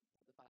question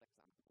for the bad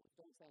examples.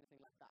 Don't say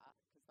anything like that,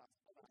 because that's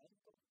bad.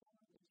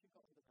 You've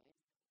got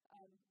underneath.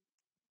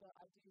 But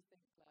I do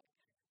think, like,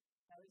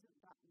 there isn't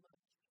that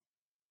much.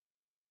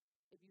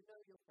 If you know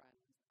your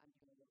friends and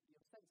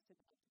you're sensitive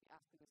enough to be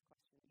asking this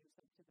question, and you're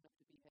sensitive enough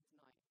to be here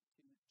tonight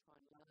to try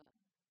and learn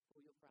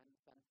for your friends'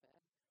 benefit,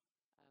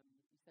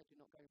 you said you're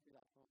not going through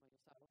that trauma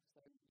yourself,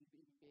 so you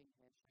even being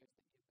here shows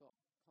that you've got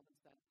common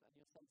sense and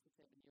you're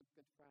sensitive and you're a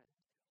good friend.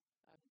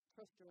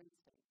 Trust your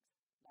instincts.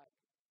 Like,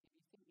 if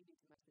you think you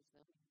need to message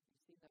them,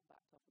 you've seen them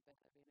backed off a bit,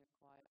 they're being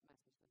quiet,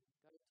 message them,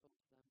 go talk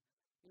to them.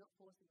 You're not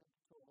forcing them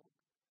to talk,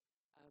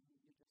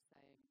 you're just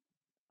saying,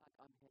 like,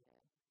 I'm here.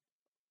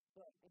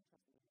 But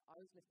interestingly, I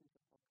was listening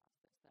to a podcast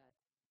that said,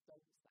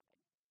 don't say,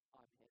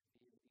 I'm here for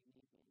you, you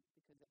need me,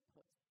 because it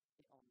puts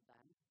it on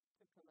them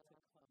to come and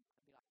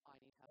be like, I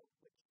need help,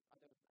 which I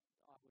wouldn't be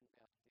able to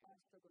do. I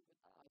struggled with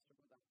that.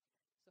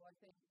 So I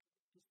think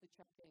just the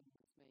check-ins,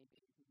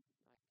 maybe, like,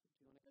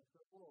 do you want to go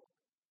for a walk?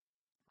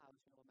 How's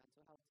your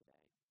mental health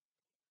today?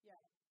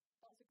 Yeah,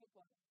 that's a good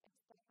one.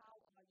 It's the how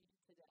are you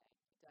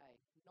today,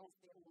 not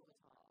the all the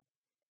time.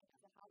 It's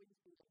the how are you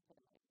feeling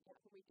today. What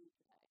can we do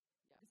today?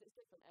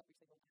 every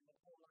single day,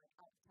 or like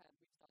out of 10,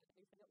 we've started a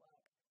new thing at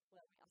work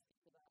where we ask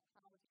each other,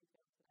 how do you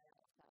feel today out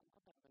of 10?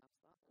 I've never been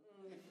asked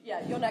that. Yeah,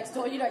 you're next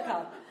door, you don't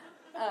count.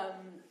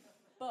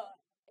 But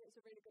it's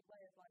a really good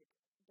way of like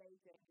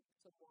gauging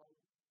someone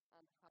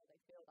and how they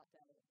feel that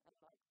day, and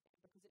like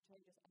because it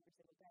changes every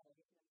single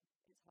day,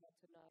 it's hard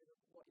to know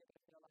what you're going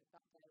to feel like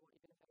that day, what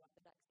you're going to feel like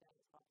the next day.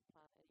 It's hard to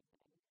plan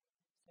anything.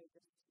 So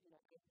just opening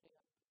up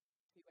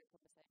two-way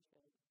conversation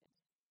is important.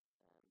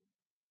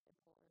 Yeah, and just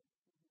don't worry,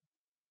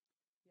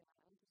 don't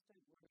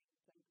overthink it,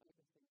 but also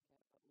just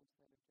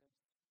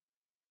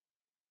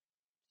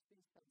be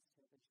as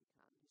sensitive as you can.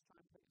 Just try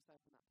and put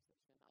yourself in that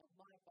position.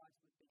 My advice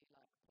would be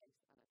like place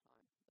and a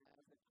time.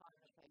 There's a time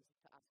and a place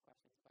to ask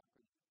questions about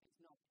grief. It's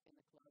not in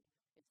the club.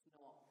 It's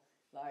not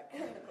like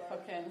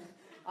fucking,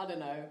 I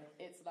don't know.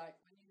 It's like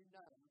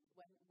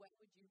when when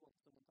would you want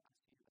someone to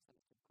ask you a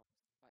sensitive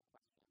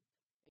question?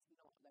 It's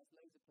not. There's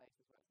loads of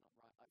places where it's not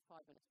right. Like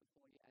 5 minutes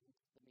before you end the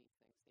meeting,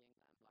 seeing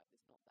them. Like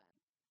it's not then.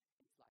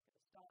 It's like at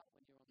the start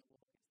when you're on the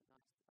walk. It's a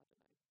nice. I don't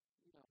know.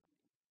 You know what I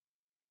mean.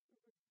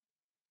 Next question.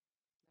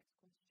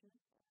 There's actually a few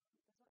really funny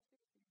ones on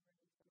here.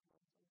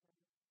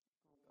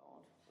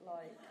 Oh God.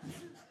 Like,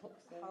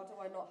 how do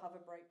I not have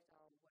a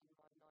breakdown when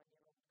my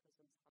 9-year-old cousin's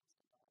hamster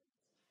died?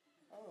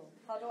 Oh,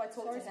 how do I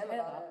talk to him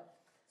about it?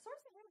 Sorry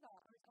to hear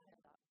that.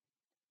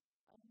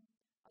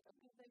 I don't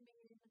think they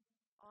mean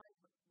I'm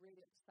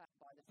really upset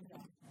by this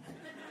death,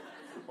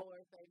 or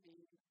if they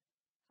mean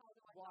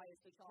why is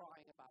he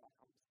crying about a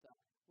hamster?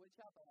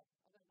 Whichever. I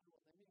don't know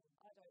what they mean. I just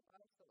thought that was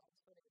funny because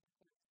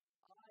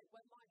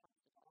when my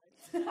hamster died.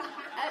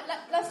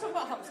 Let's talk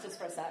about hamsters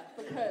for a sec,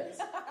 because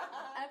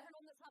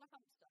everyone that's had a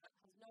hamster has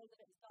known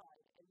that it's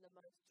died in the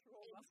most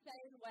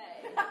insane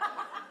way.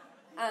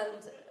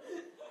 And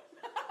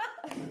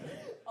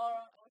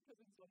our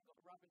cousin's one got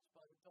ravaged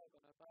by the dog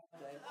on her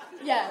birthday.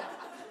 Yeah.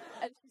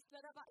 And she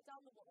slid her back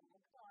down the wall and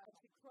cried.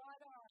 She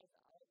cried her eyes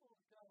out. Oh,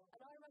 God.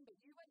 And I remember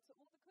you went to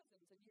all the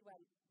cousins and you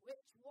went,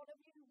 which one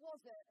of you was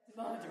it?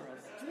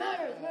 Murderers.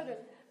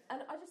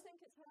 And I just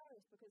think it's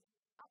hilarious because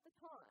at the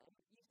time,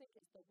 you think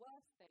it's the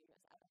worst thing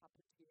that's ever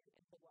happened to you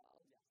in the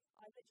world. Yes.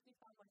 I literally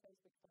found my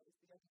Facebook post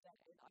the other day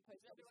and I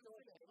posted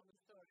a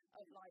story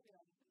of like,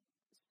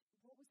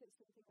 what was it?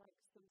 Something like,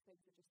 some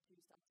things are just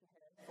too sad to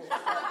hear.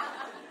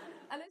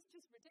 And it's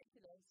just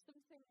ridiculous.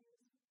 Some things,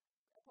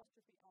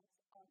 apostrophe S,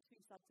 are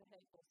too sad to hear,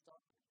 full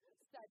stop.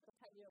 Said the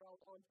 10-year-old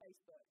on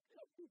Facebook.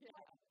 Like,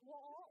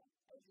 what?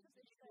 It's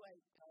just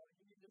wait.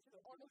 You just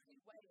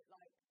honestly wait.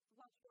 Like,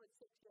 flash forward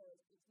 6 years,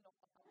 it's not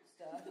the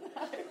hamster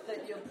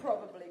that you're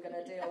probably going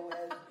to deal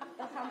with.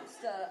 The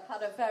hamster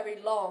had a very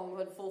long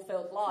and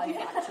fulfilled life,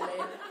 actually.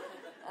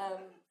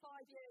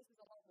 5 years is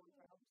a long one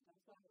for a hamster,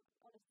 so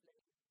honestly.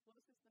 What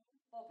was his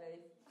name?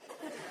 Bobby.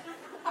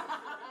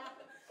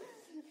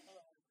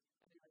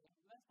 Anyway,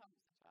 let's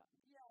hamster chat.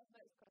 Yeah,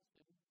 next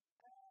question.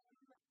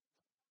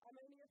 I'm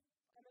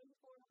only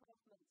 4.5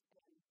 months in.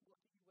 What do you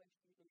wish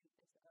you knew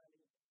this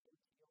early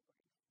into your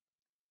grief?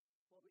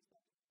 What we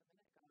said a minute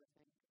ago, I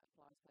think,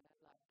 applies here.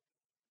 Like,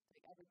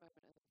 take every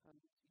moment as it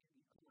comes.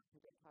 You can't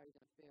predict how you're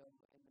going to feel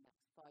in the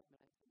next 5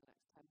 minutes, in the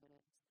next 10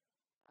 minutes,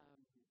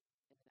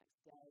 in the next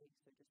day.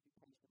 So just be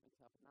patient with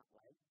yourself in that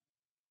way.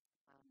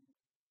 And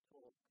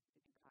talk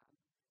if you can.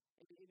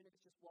 Even if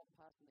it's just one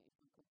person that you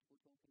feel comfortable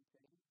talking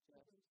to,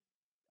 just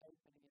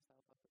opening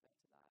yourself up a bit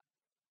to that.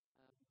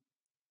 And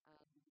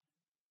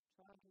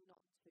try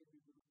not to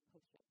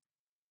push it.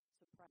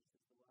 Suppress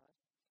is the word.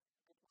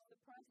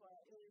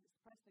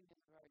 Suppressing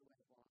is a very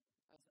weird one.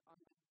 It's my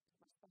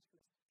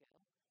specialist skill,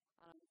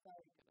 and I'm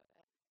very good at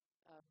it.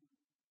 But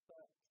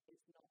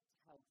it's not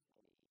healthy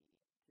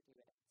to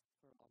do it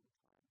for a long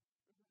time.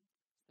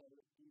 So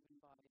even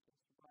by just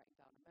writing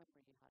down a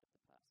memory you had of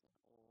the person,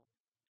 or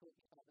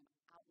talking about them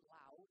out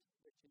loud,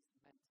 which is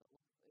mental.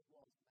 It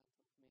was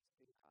mental for me to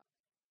do that.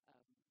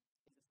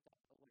 Is a step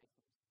away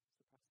from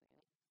suppressing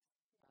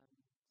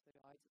it. So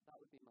that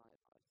would be my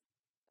advice.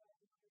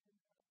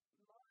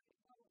 What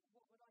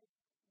would I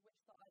wish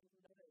that I'd have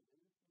known?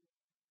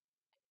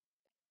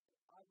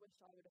 I wish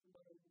I would have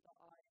known that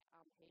I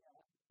am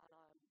here and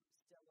I'm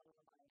still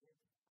alive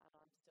and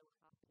I'm still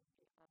happy.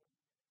 And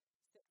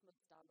 6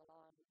 months down the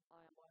line, I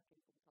am working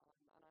full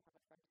time and I have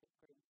a friendship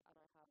group and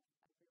I have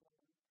everyone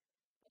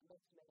that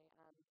loves me,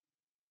 and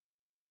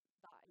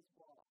that is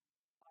what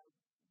I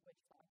wish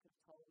that I could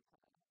have told her,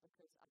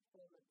 because at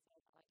 4 months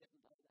in, I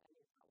didn't know that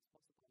any of that was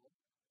possible.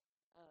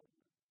 And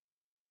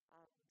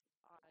I'm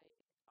fine,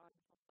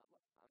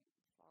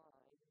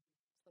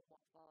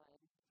 somewhat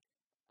fine,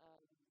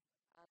 and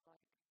like,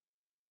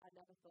 I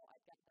never thought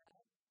I'd get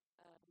there.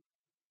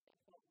 It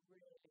felt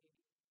really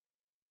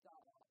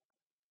dark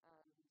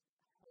and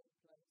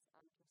hopeless,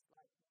 and just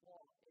like,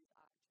 what is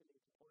actually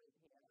the point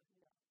here?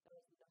 There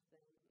is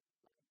nothing,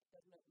 like,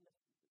 there's nothing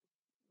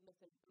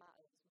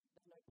matters,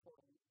 there's no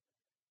point.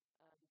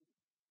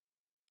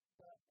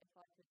 But if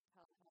I could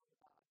tell her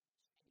that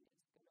she is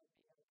going to be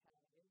okay,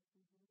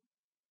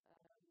 I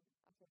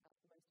think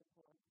that's the most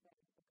important thing,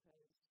 because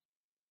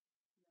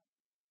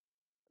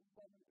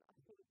when I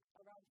think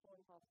around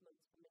 4.5 2.5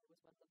 months for me was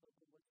when the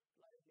bubble was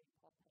slowly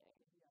popping.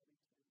 Yeah, me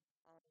too.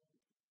 And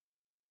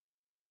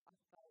I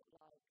felt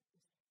like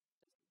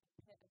the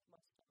pit of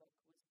my stomach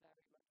was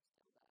very much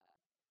still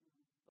there.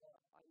 But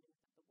I knew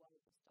that the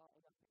world was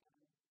starting up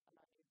again, and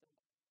I knew that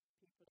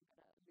people are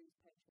going to lose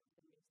patience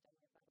in me staying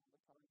in bed all the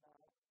time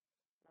now.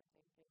 And I'm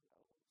thinking,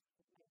 oh,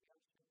 maybe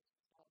I should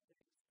start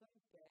doing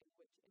something,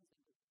 which isn't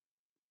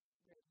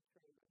really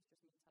true. It's just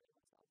me telling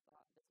myself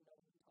that there's no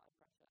time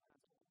pressure at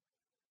all.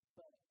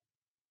 But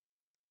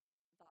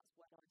that's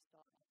when I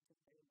started to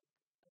think,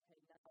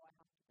 okay, now I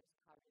have to just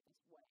carry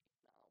this weight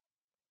now.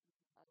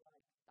 And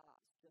like,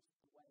 that's just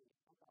the weight,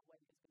 and that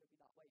weight is going to be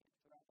that weighted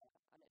forever,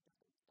 and it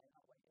doesn't stay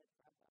that weighted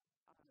forever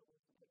at all.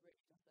 It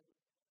really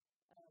doesn't.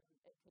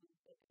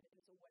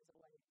 It's always a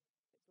weight.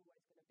 It's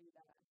always going to be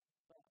there,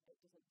 but it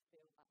doesn't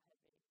feel that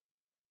heavy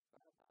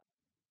forever.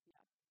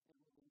 Yeah, the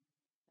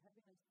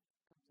heaviness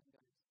comes and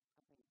goes.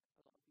 I think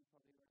a lot of you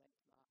probably relate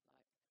to that.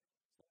 Like,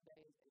 some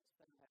days it's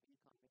so heavy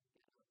you can't even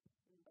get up.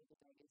 Other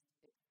days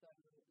it's so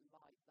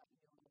light that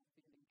you're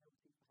feeling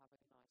guilty for having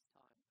a nice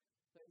time.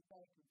 So it's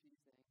very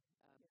confusing.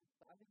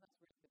 But I think that's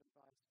really good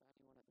advice for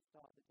anyone at the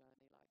start of the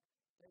journey. Like,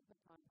 don't put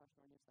time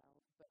pressure on yourself,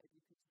 but if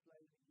you can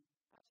slowly,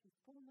 actually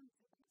 4 months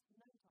is no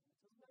time.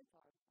 It was no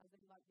time. As in,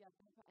 like, yeah,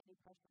 don't put any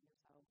pressure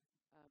on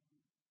yourself.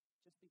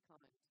 Just be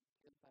kind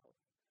to yourself.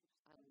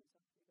 And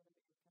you're going to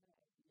be okay.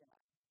 Yeah.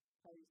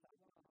 Tell yourself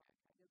you're going to be okay.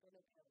 You're going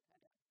to be okay. Yeah.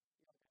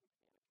 You're going to be okay.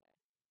 Definitely.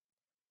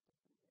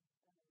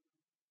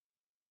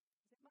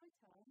 Is it my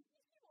turn?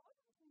 Yes,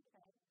 you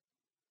are.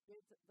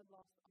 Okay. Did the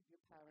loss of your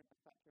parent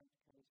affect your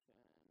education?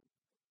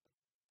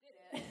 Did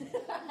it?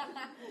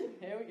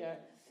 Here we go.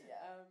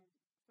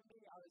 For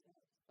me, I was in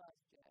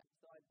first year,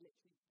 so I'd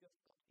literally just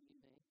got to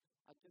uni.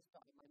 I just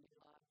started my new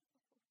life.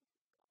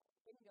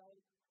 Bingo.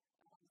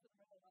 That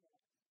timing.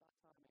 That's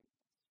just unreal.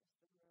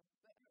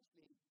 But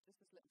actually, just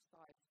this little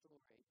side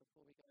story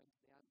before we go into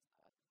the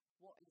answer.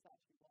 What is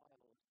actually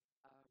wild is,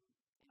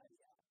 you know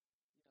what I'm going to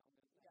say?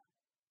 Yeah.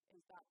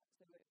 Is that,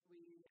 so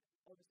we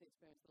obviously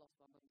experienced the loss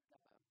of our mum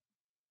together.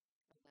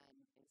 And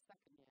then in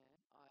second year,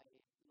 I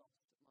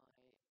lost my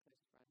close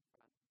friend.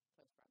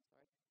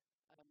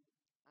 And then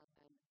at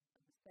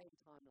the same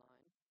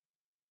timeline,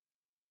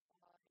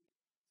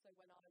 so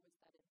when I was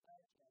then in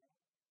third year,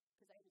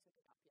 because Amy took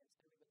a gap year,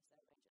 so we were the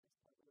same age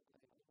at this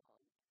point, we were both 21.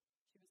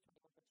 She was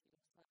 21 when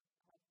she lost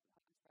her best friend,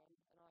 and I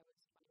was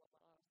 21 when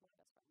I lost my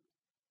best friend.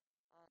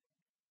 And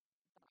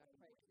that's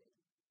crazy.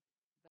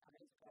 That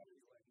is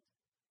crazy.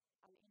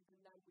 And even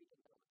then, we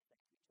didn't know what to say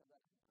to each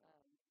other.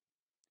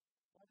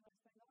 Why did I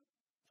say that?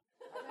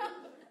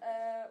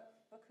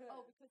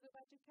 Because of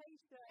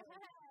education.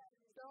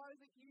 So I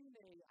was at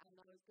uni, and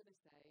I was going to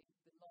say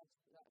the loss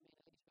that me and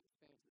Alicia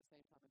experienced at the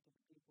same time of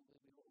different people when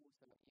we were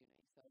also at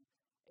uni. So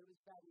it was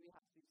we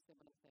had to do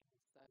similar things.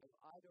 So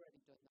I'd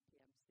already done the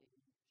PMC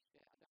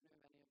shit. I don't know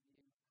if any of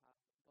you have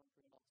gone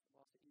through a loss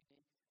whilst at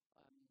uni,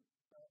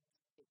 but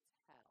it's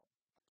hell.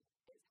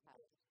 It's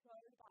hell. So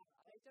bad.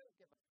 They don't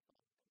give a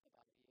fuck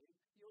about you.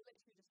 You're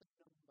literally just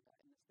a number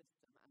in the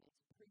system, and it's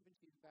proven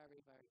to you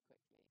very, very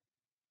quickly.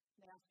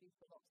 They ask you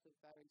for lots of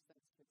very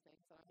sensitive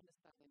things, and I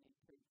understand they need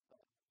proof,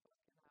 but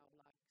fucking hell,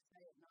 like,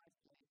 say it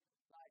nicely.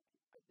 Like,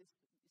 this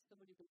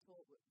someone you've been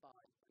taught by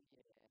for a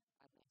year,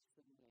 and they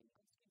suddenly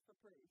ask you for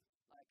proof.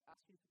 Like,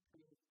 ask you for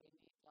proof, they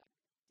need, like,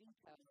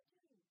 details.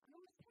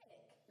 You're a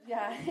pig.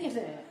 Yeah, is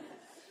it?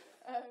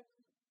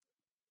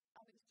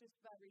 And it's just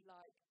very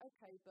like,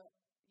 okay, but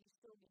you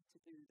still need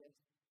to do this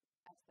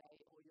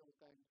essay, or you're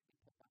going to be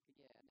put back a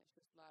year, and it's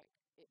just like,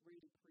 it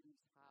really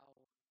proves how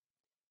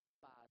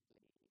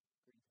badly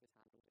grief is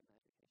handled in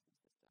the education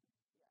system.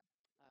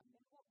 Yeah.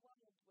 In what world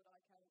would I care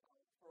about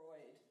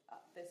Freud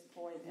at this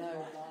point in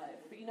our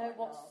life? But you know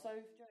what's so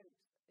jokes?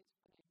 It's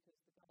funny because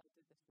the guy that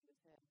did this with his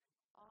hair.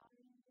 I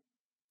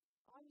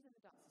was in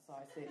the dance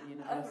society at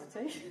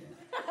university.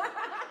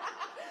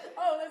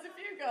 Oh, there's a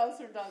few girls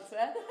from dance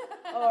there.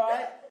 All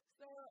right.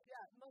 So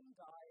yeah, mum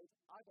died.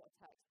 I got a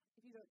text.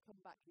 If you don't come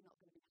back, you're not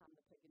going to be hand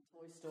the pig in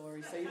Toy Story,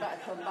 so you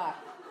better come back.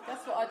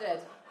 Guess what I did?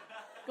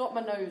 Got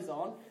my nose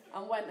on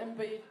and went and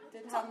did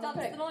Ham the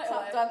Pig.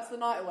 Tap dance the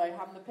night away,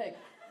 Ham the Pig.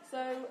 So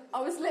I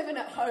was living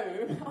at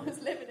home. I was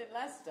living in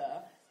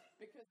Leicester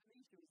because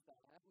Alicia was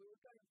there. We were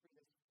going through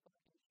this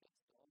fucking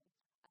shitstorm,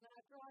 and then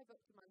I drive up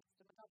to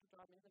Manchester. My dad would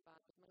drive me in the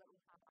van with my little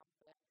ham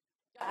outfit.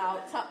 Get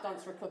out, tap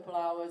dance for a couple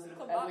hours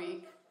a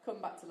week. Come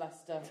back to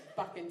Leicester,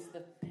 back into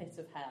the pit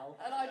of hell.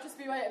 And I'd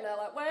just be waiting there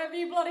like, where have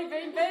you bloody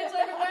been, bitch?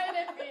 I've been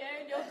waiting for you.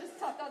 And you're just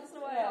tap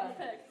dancing away on the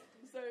pig.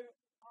 So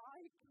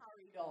I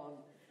carried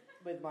on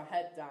with my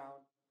head down,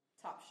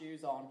 tap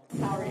shoes on,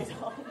 carried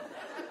on.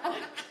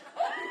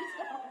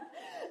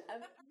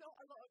 And not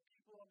a lot of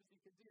people obviously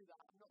could do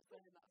that. I'm not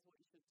saying that's what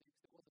you should do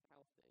because it wasn't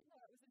healthy.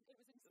 No, it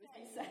was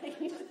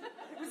insane.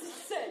 It was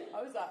insane.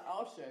 I was like,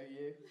 I'll show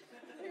you.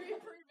 Who are you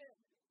proving?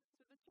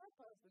 To the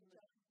chairperson.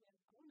 I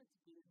wanted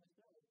to be in the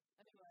show.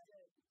 Anyway,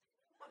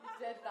 you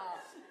did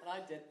that, and I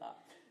did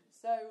that.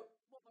 So,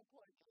 what my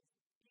point is,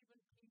 even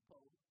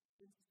people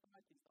in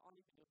societies that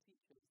aren't even your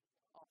teachers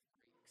are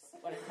freaks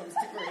when it comes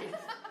to grief.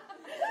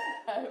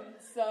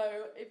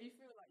 So if you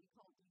feel like you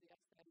can't do the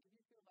essay, if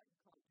you feel like you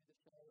can't do the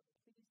show,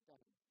 please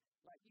don't.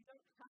 Like, you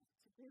don't have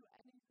to do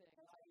anything.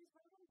 Like,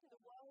 the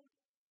world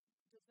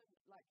doesn't,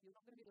 like, you're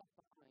not going to be left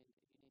behind if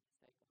you need to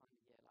stay behind a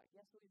year. Like,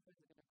 yes, all your friends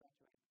are going to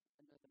graduate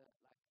another,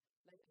 like,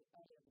 later,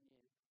 earlier than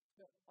you.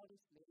 But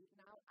honestly,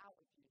 now out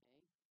of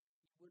uni,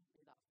 you wouldn't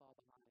be that far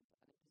behind,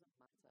 and it doesn't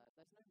matter.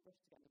 There's no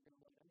rush to get in the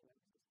real world anyway,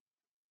 because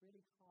it's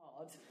really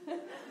hard.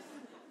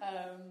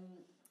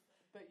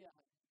 But yeah,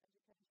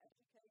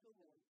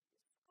 education,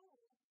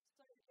 school.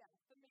 So yeah,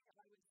 for me,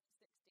 I was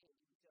 16 just a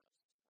weekend.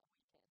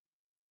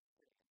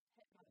 Brilliant.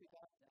 Happy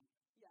birthday.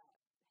 Yeah,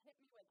 hit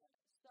me with it.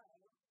 So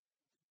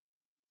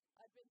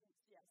I've been 16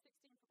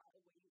 for about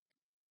a week,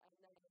 and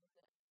then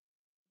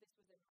this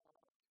was in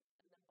March,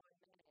 and then by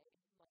May,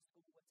 my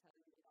school were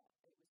telling me that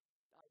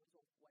I was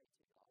off way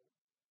too long,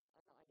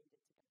 and that I needed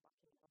to get back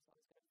in, or else I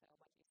was going to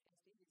fail my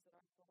GCSEs. And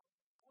I thought,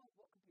 oh,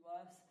 what could be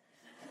worse?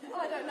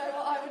 I don't know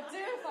what I would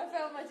do if I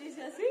failed my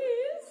GCSEs. Do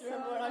you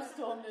remember when I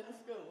stormed into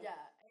school? Yeah,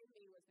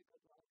 Amy was a good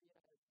one,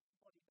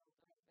 bodybuilder over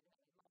here.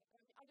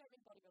 I don't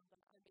mean bodybuilder,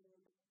 I mean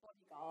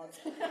bodyguard.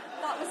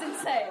 That was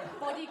insane.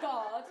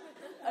 Bodyguard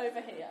over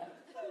here.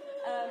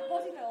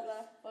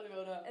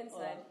 Bodybuilder.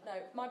 Insane. No,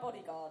 my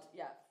bodyguard,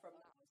 from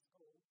that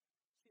school.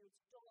 She would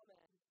storm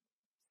in,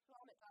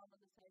 slam it down on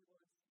the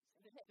table,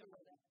 and hit me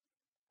with it.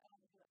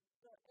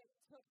 But it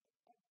took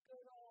a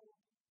good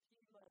old few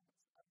months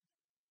of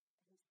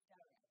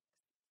hysterics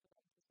for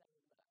them to say that just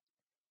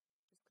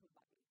come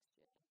back next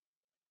year.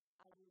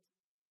 And in the end,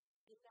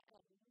 I didn't get my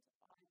predicted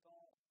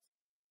grades.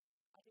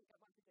 I was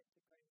allowed to just do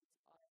my English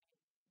and maths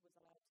with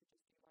my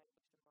O-levels. So I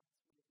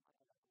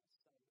just had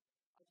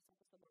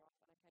the summer off,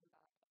 and I came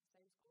back at the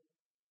same school and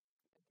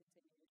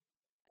continued.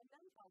 And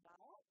then found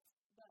out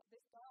that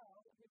this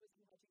girl who was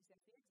in her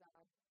GCSE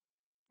exam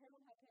came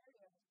on her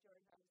period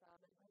during her exam,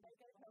 and they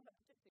gave her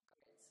predicted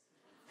grades.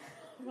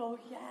 Oh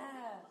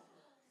yeah.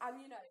 And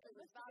it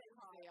was that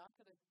high.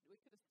 We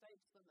could have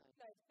staged something.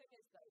 No, the thing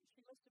is though,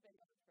 she must have been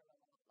going through a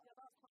lot. Like,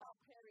 that's that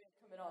period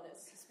coming on.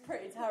 It's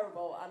pretty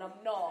terrible, and I'm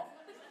not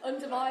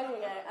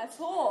undermining it at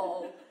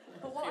all.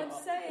 But what I'm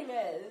saying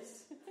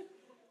is,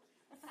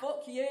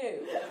 fuck you.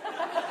 It's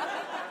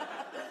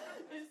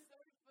so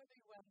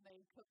funny when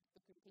they come to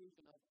the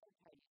conclusion of,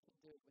 okay, you can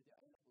do it with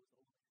your O-levels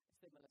or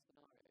similar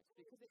scenarios,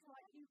 because it's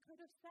like you could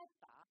have said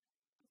that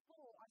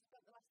before I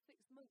spent the last 6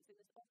 months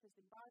in this office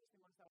embarrassing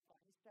myself,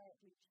 like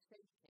hysterically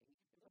shaking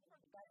in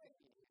front of begging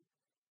you.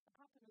 That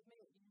happened with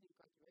me at uni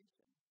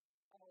graduation.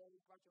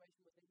 Graduation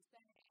was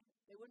insane.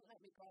 They wouldn't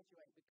let me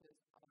graduate because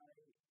I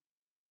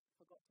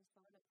forgot to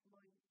sign up for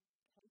my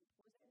cape,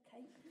 was it?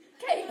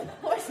 Cape?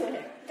 What is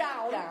it?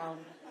 Gown.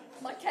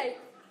 My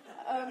cape.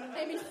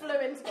 Amy flew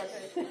into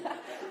graduation.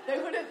 They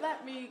wouldn't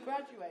let me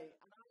graduate.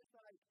 And I was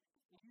like,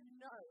 I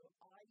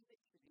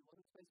literally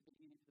wasn't supposed to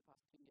be at uni for the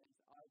past 2 years.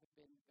 I've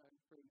been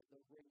going through the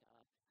ringer.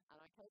 And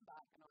I came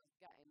back and I was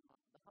getting the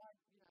high,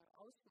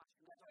 I was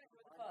smashing it.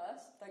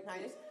 First, thank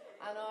you.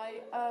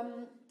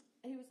 And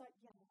he was like,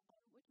 yeah,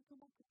 would you come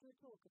back and do a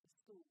talk at the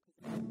school?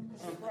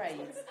 Because of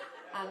grades.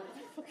 And,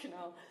 fucking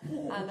hell.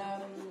 And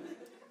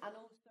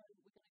also,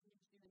 we're going to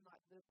use you in,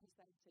 like, the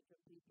percentage of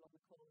people on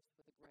the course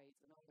for the grades.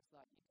 And I was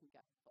like, you can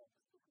get fucked.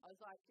 I was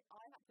like,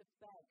 I had to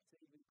beg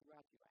to even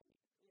graduate.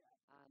 Yeah.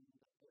 And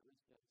it was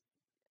just,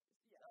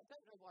 I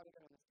don't know why we're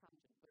going on this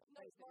tangent, but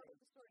no, part of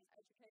the story is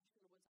education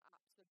was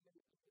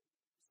absolutely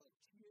stupid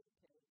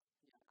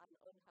and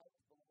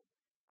unhelpful.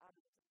 And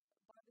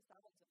by the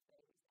sounds of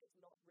things, it's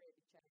not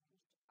really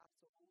changed at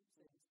all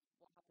since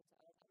what happened to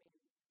us. I mean,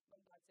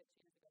 Mum died 6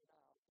 years ago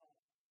now, but it's hard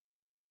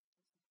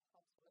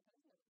to look at,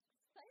 isn't it?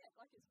 Say it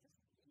like it's just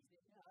easy.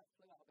 Yeah, it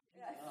flew out of it.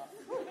 Yeah.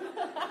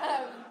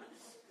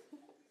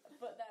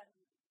 But then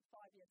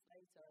 5 years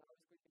later, I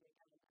was grieving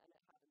again, and it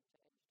hadn't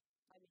changed.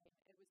 I mean,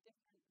 it was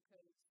different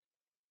because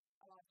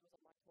Eliza was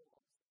on my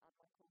course, and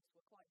my course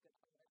were quite good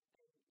at it.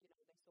 They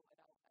sorted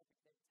out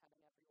everything,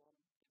 telling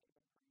everyone, even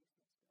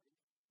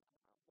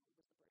proof, that's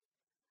proof.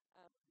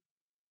 What was the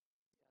proof?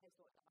 They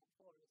sorted that out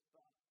for us,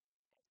 but it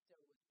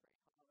still was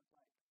pretty hard,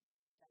 like,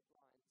 deadlines.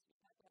 Deadlines are here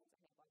by the way.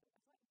 It's like,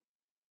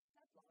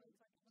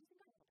 deadlines? Like, do you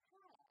think I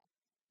care?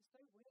 It's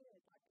so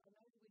weird. Like, I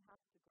know we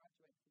have to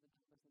graduate for the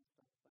numbers and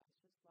stuff, but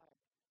it's just like,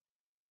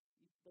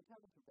 they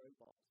turn into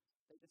robots.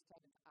 They just turn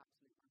into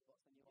absolute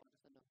robots, and you are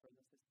just a number in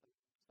the system.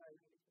 So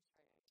really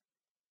frustrating.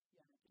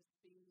 Yeah, just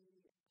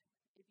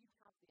if you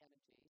have the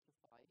energy to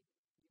fight,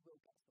 you will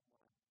get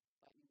somewhere.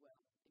 Like, you will.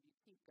 If you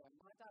keep going.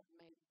 My dad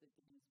made the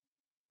dean's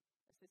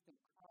assistant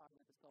cry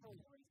with the sob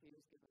stories he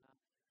was giving her.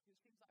 She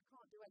was like, I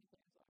can't do anything.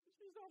 He was like,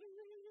 she's having a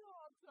really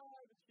hard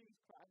time. And she was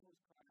crying,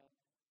 and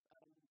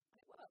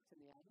it worked in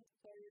the end.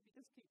 So if you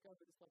just keep going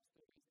with the sob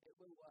stories, it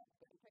will work.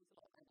 But it takes a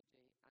lot of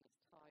energy, and it's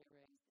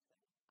tiring,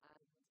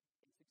 and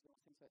it's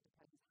exhausting. So it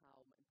depends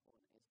how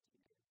important it is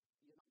to you.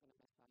 You're not going to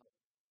miss out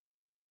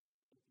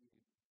if you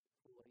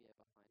fall a year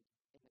behind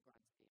in the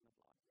grand scheme of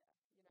life.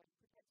 Yeah.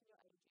 Protecting your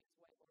energy is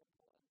way more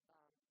important than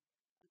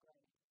a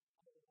grade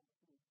or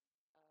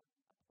a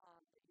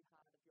plan that you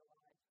had of your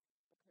life,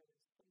 because something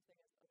as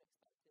unexpected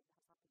has happened to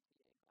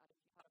you. And if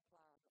you had a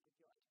plan of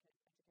your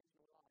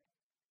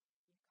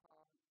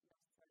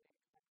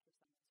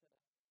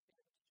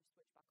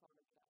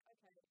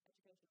okay,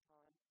 education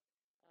time,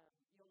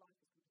 your life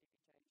has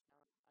completely changed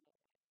now,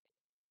 and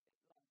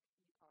like,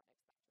 you can't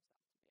expect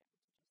yourself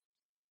to be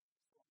able to just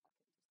slot back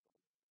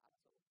into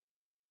school at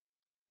all.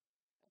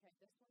 Okay,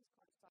 this one's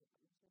quite sad,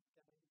 but I'm just going to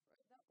go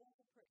for it. They're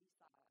all pretty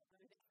sad. I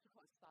think it's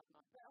quite a sad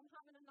night, but I'm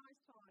having a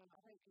nice time.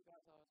 I hope you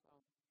guys are as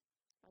well.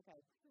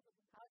 Okay,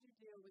 how do you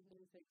deal with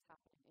new things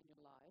happening in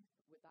your life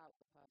without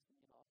the person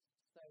you lost?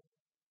 So,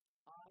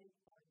 I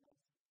find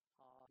this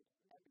hard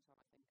every time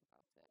I think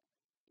about it,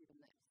 even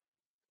this.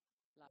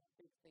 Like,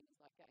 big things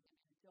like getting a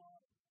new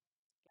job,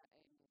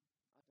 getting,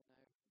 I don't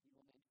know, you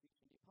want to introduce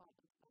your new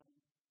partner to them.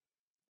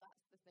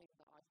 That's the thing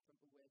that I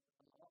struggle with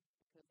a lot,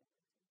 because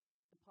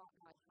the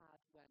partner I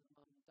had when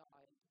Mum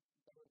died,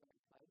 they were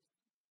very close,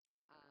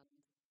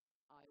 and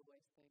I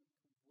always think,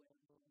 would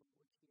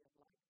she have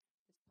liked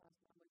this person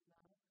I'm with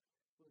now?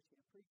 Will she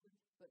approve?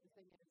 But the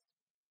thing is,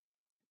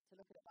 to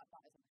look at it like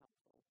that isn't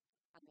helpful,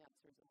 and the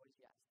answer is always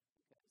yes,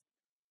 because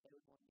they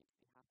would want you to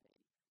be happy.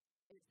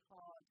 It's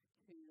hard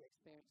to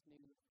experience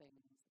new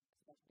things,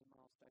 especially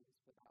milestones,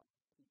 without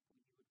people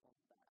you would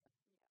want there.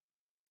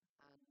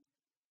 Yeah. And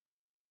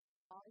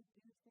I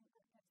do think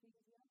that gets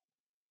easier.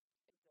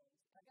 It does.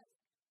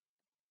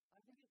 I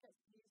think it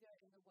gets easier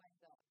in the way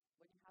that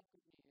when you have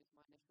good news,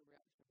 my initial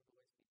reaction would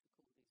always be to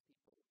call these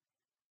people,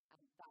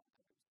 and that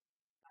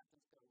does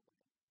go away.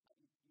 Like,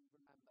 you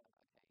remember,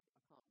 okay,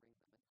 I can't ring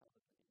them and tell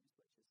them the news,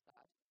 which is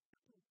sad. It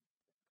becomes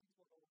more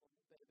normal,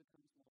 but it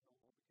becomes more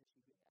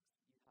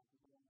normal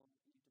because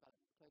you develop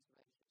close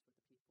relationships with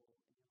the people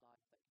in your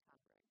life that you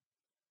can ring.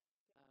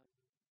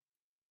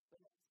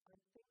 But I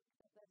think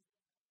that there's,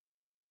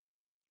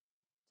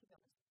 to be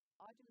honest,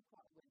 I do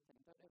quite a weird thing.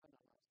 Don't know if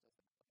anyone else does it.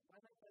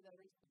 When I know there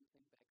is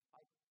something big,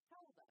 I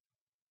tell them.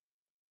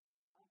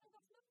 Oh, that's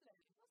lovely.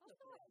 That's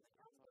nice.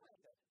 That's nice.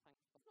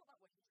 Thanks. It's not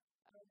that weird.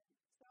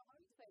 So I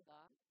would say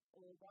that,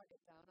 or write it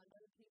down. I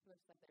know people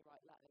have said they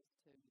write letters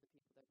to the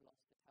people they've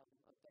lost to tell them,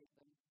 update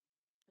them.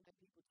 I know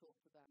people talk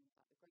to them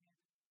at the grave.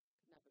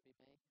 Could never be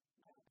me.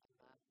 Never been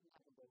there.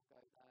 Never will go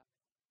there.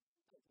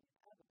 Don't think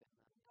I've ever been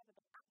there. Never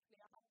been.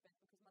 Actually, I have been,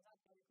 because my dad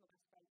gave my best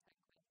friend 10 quid.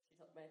 She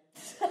took me.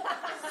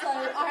 So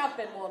I have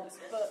been once,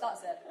 but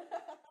that's it.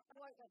 I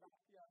won't go back.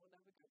 Yeah, we'll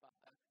never go back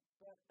there.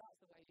 But that's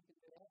the way you can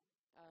do it.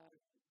 And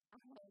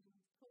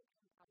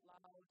talking out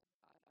loud,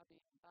 I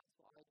mean, that's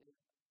what I do.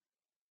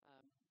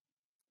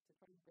 To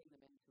try and bring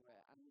them into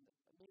it. And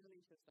me and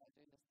Alicia started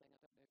doing this thing.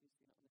 I don't know if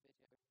you've seen it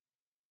on the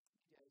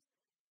videos,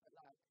 but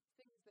like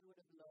things they would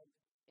have loved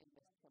in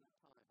this kind of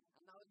time.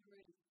 And that was a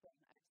really fun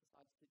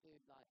exercise to do,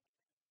 like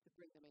to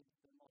bring them into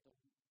the modern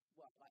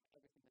world, like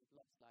everything they've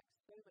lost. Like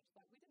so much,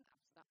 like we didn't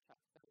have Snapchat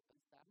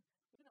filters then.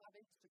 We didn't have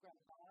Instagram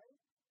Live.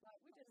 Like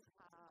we didn't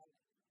have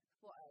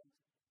what else?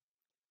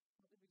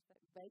 What did we say?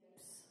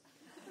 Vapes.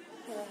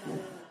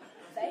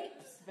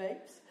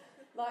 Vapes.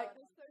 Like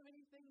there's so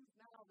many things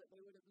now that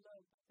they would have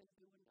loved, things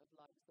they wouldn't have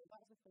liked. So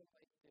that's a fun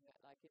way to do it.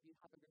 Like if you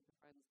have a group of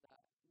friends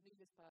that knew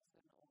this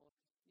person, or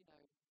you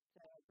know,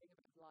 to bring a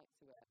bit of light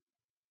to it,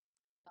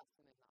 that's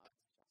something that I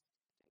would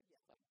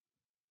suggest to do.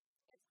 Yeah.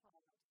 So it's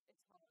hard.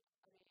 It's hard.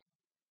 I mean,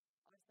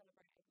 I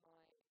celebrated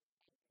my 18th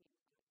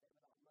birthday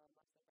without Mum.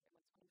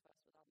 I celebrated my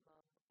 21st without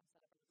Mum.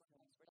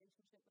 I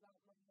celebrated my first relationship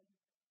without Mum.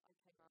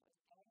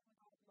 I came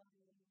out as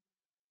gay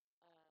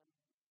without Mum.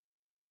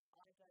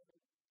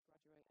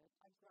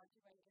 I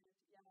graduated,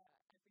 yeah.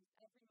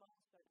 Every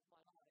milestone of my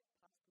life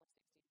past my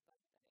 16th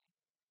birthday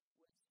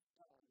was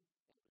done.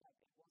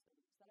 It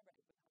wasn't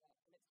celebrated with her,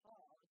 and it's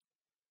hard.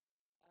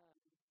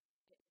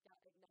 It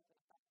never,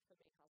 that for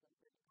me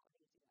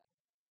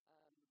hasn't really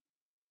got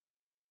easier.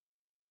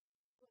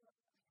 But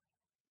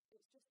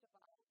it's just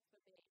about, for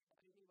me,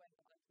 the only way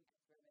that I can get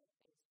through it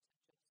is to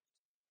just,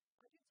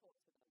 I do talk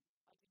to them out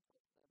loud.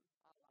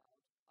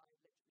 I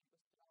literally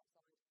was stood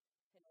outside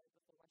here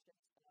before my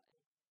shift started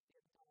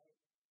the other day,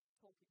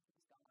 talking to the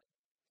sky.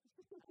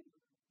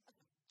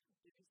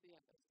 Did you see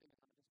it? I was doing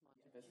that, just mind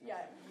your business.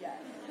 Yeah.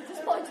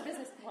 Just mind your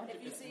business.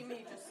 If you see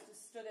me just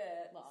stood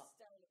here,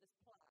 staring at this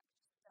plaque,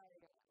 just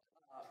staring at it.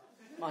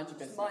 Mind your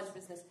business. Mind your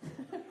business.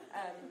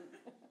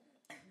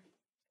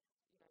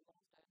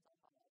 Milestones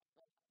are hard,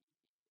 but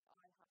I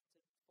have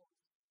to force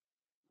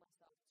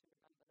myself to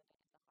remember that it is a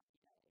happy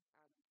day,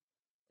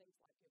 and things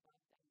like your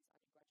birthdays and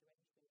your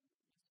graduation,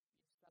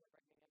 you're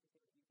celebrating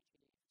everything that you've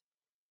achieved,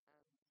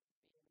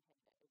 and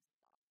being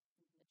here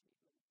is that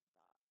achievement,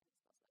 that's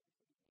everything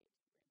you need,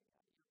 really.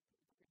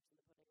 The proof's in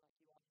the pudding, like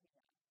you are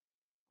here, and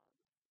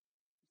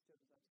you still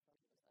deserve to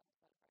celebrate,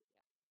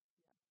 yeah.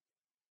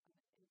 And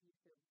if you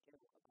feel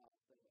guilt about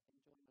the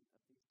enjoyment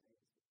of these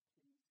days,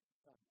 please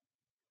don't.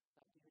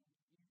 Like,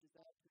 you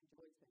deserve to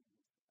enjoy things.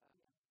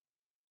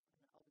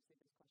 And obviously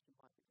this question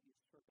might be that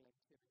you're struggling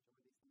to enjoy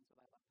these things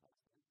without that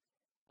person.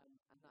 And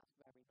that's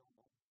very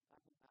normal. I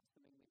think that's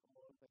something we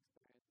all have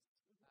experienced.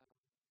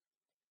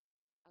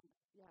 And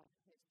yeah,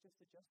 it's just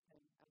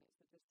adjusting, and it's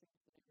adjusting to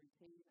the new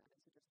routine, and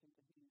it's adjusting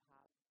to who you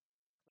have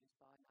close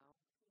by now.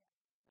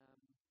 Yeah.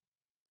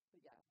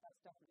 But yeah, that's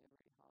definitely a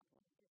really hard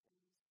one. It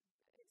is.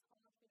 It's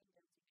hard feeling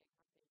guilty being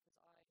happy,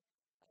 because that was a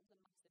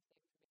massive thing for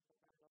me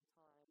for a very long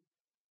time,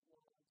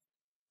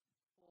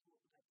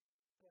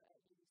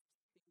 at least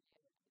 2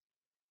 years,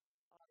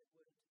 I would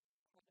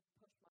kind of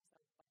push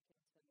myself back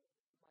into my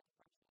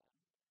depression.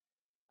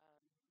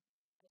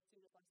 As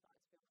soon as I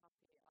started to feel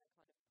happy, I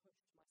kind of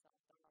pushed myself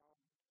down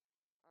and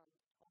told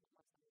myself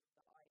that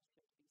I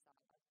should be sad,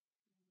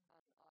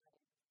 and I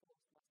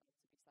forced myself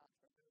to be sad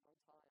for a very long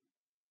time.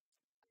 And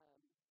it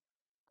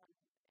kind of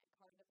only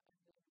when I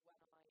escaped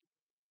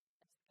the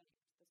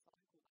cycle that I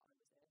was in,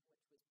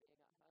 which was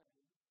being at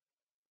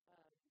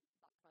home,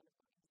 that kind of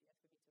got easier for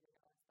me to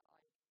realise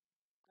that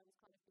I was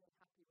kind of feeling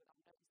happy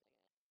without noticing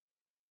it.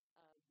 And the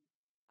happiness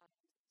and the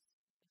masking, it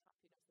becomes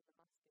effortless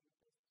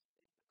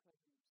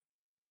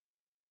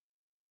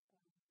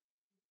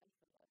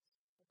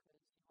because you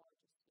are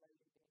just slowly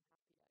being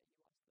happier,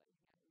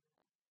 you are slowly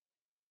getting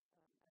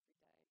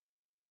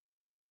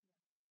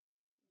there every day. You don't have to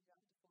force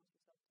yourself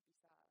to be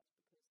sad because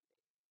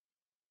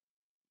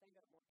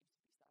they don't want you to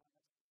be sad. They don't want you to be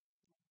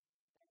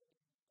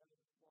forcing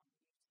yourself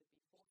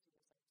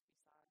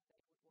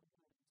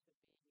to be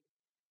sad. They would want you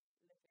to be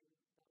living the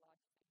life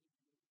that you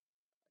deserve. So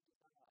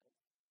I think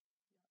the least we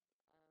can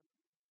do is give them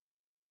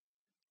that.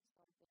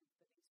 That's very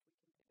true.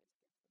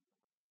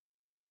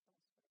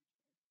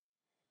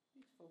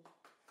 Beautiful.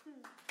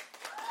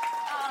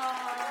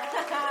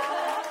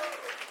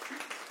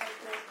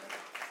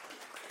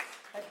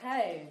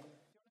 Okay. Do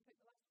you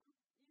want to pick the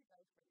last one? You go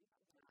for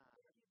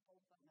it.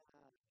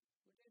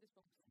 We'll do this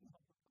one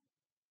topical.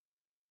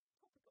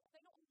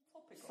 They're not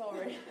topical.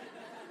 Sorry.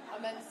 I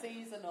meant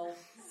seasonal.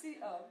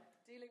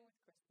 Dealing with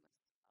Christmas.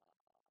 Okay,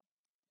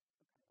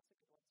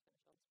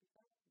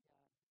 that's a good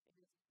one to finish on, to be fair. Yeah, it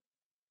is.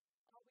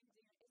 Are we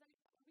dealing with Christmas?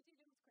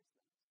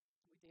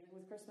 Are we dealing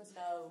with Christmas?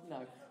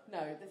 No.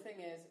 The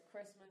thing is,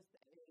 Christmas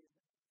is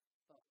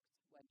fucked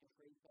when you're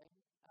grieving.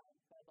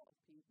 For a lot of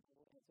people,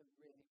 it's a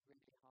really,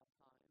 really hard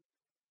time.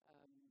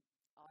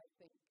 I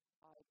think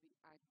I'd be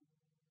angry.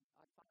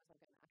 I find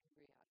myself getting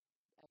angry at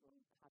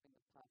everyone having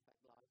a perfect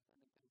life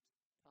and a good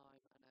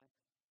time and a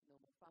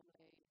normal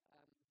family.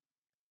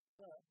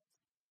 But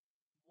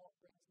what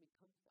brings me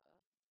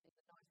comfort in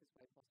the nicest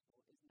way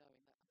possible is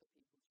knowing that other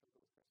people struggle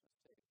with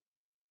Christmas too.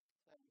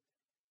 So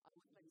I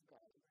wouldn't let you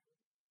go.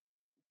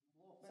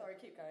 Sorry,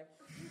 keep going.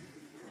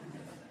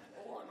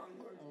 I'm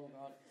hungry. Oh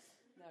God.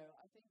 No,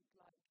 I think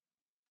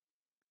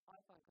I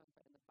find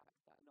comfort in the fact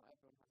that not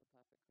everyone has a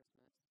perfect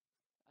Christmas.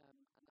 And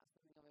that's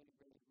something I've only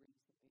really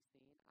recently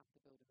seen after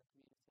building a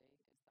community,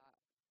 is that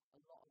a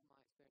lot of my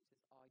experiences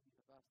are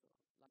universal.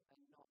 Like,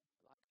 they're not,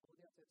 like, all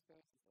the other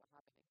experiences that we're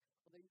having,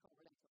 although you can't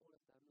relate to all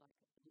of them, like,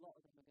 a lot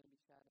of them are going to be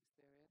shared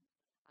experience,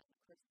 and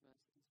Christmas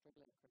and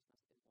struggling at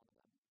Christmas is one of them.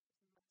 It's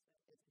massive.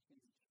 It's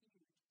huge.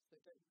 So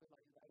don't feel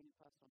like you're the only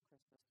person on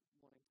Christmas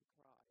wanting to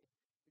cry,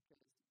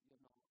 because you're not,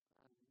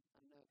 and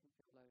I know it can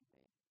feel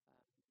lonely,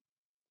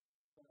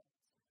 but we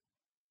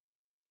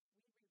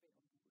rebuild.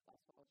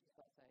 That's what I was just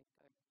about to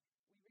say.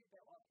 We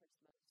rebuilt our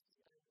Christmas.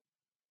 The thing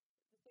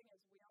is,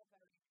 we are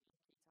very lucky to have each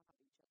other.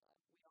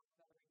 We are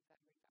very, very, very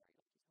lucky to have each other.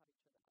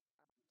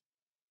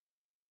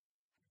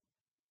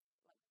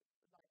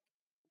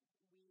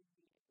 And we've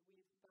built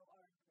our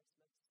own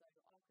Christmas. So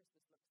our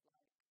Christmas looks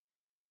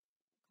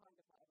like kind of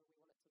whatever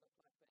we want it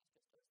to look like, but it's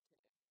just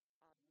us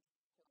two and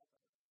whoever else we feel comfortable with. Like,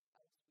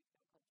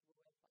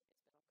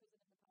 it's been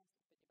our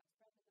cousin in the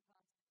past, it's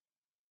been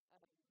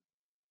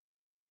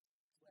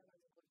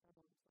your best friend in the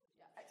past.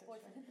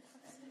 Ex-boyfriend. So Eliza in the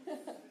past as well.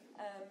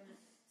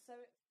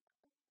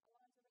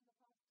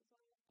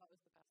 That was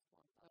the best one.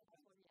 Yeah.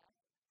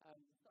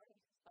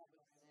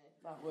 Sorry.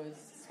 That was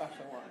a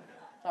special one.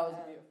 That was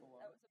a beautiful one.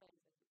 That was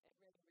amazing. It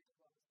really,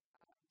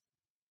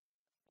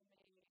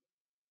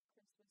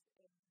 really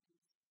was.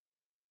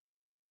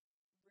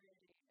 And for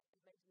me,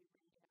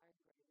 Christmas is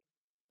really, it makes me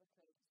really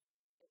angry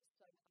because it's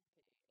so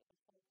happy. The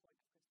whole point of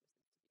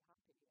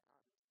Christmas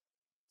is to be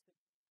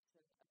happy and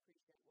to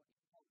appreciate what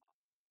you've got.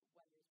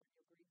 Whereas when you're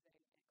grieving,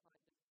 it kind of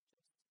just makes the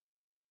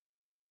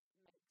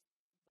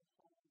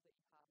hole that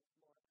you have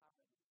more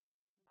apparent,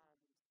 and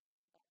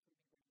that can be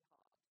really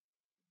hard.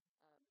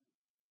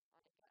 And I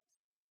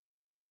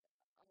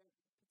guess I don't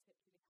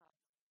particularly have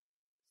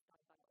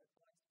standout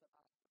advice for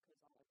that because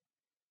I'm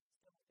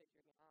still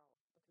figuring it out,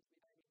 because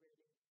we've only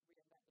really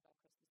reinvented our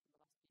Christmas in the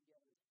last few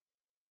years.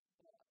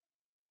 But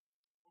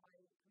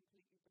I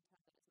completely pretend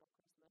that it's not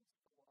Christmas,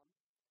 for one.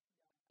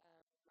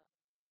 I pretend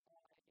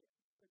that I'm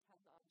just going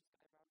around for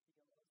yours, and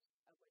we're just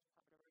having a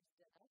roast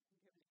dinner and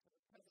giving each other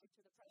presents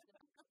to the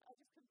president. I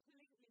just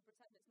completely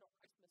pretend it's not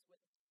Christmas with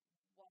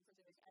one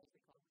doing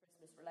anything on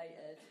Christmas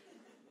related.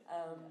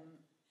 And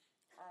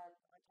I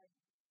don't talk to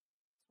Mum, I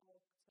don't, as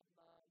in to the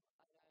sky.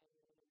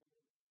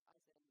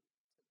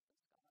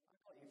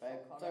 Babe,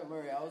 don't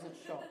worry, I wasn't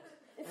shocked.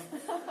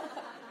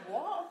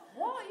 What?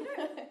 You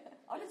don't?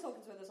 I've been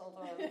talking to her this whole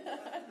time.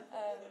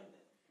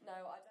 No,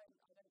 I don't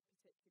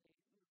particularly,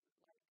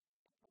 like, it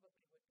probably would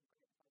be great if I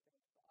did, but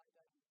I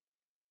don't.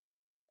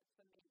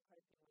 For me, coping with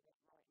it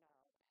right now is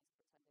pretending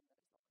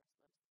that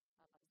it's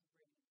not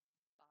Christmas,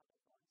 and that's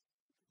really bad advice.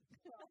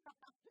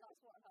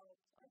 That's what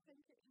helps. I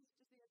think it is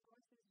just the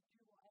advice is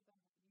do whatever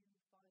you find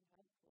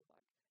helpful.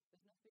 Like,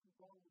 there's nothing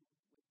wrong with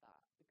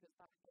that, because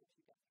that helps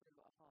you get through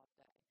a hard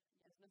day.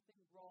 nothing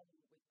wrong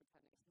with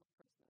pretending it's not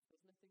Christmas.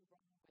 There's nothing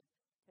wrong with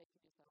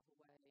taking yourself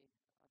away,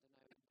 I don't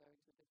know, and going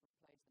to a different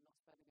place and not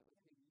spending it with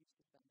who you used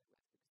to spend it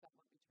with, because that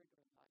might be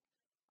triggering. Like,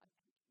 I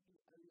think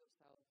you owe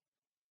yourself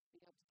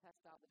being able to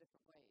test out the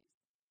different ways.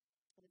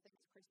 And the thing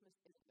is, Christmas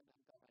isn't going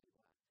to go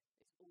anywhere.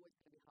 It's always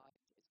going to be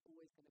hyped. It's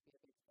always going to be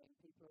a big thing.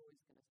 People are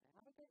always going to say,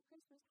 have a great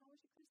Christmas. How was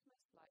your Christmas?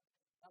 Like,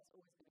 that's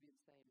always going to be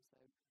the same. So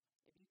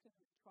if you can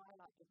try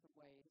out different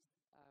ways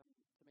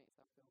to make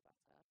yourself feel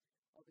better,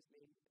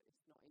 obviously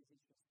it's not easy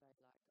to just say,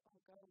 like, oh,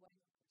 go away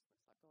for Christmas,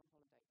 like, go on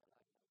holiday. But,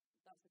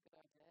 like, that's a good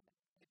idea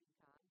if you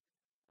can.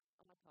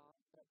 And I can't,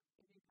 but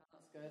if you can,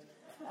 that's good.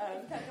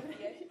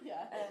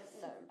 Yeah.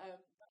 No.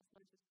 That's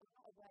nice. Just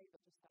not away,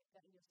 but just like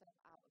getting yourself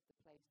out of the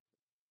place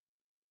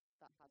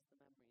that has the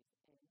memories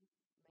in.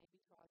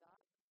 Maybe try that,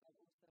 but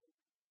also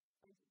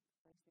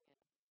facing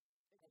it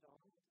head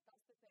on.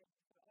 That's the thing.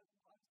 What I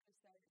was going to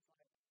say is,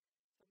 like,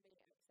 for me,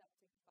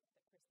 accepting the fact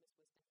that Christmas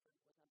was different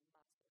was a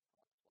massive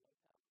hard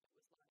swallow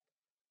pill.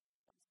 It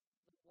was like,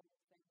 that's the one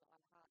thing that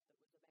I had that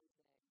was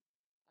amazing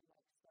and,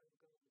 like, so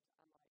good,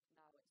 and, like,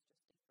 now it's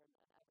just different,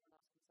 and everyone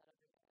else can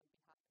celebrate it and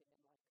be happy,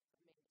 and, like,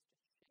 for me it's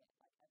just shit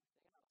like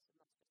everything else, and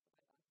that's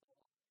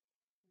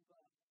just the way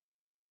that I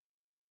thought.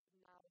 But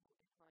now, in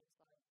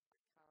hindsight,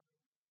 I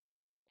can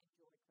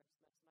enjoy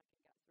Christmas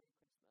and I can get through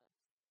Christmas.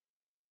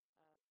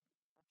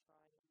 I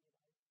try and, you know,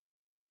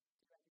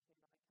 do everything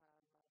that I can.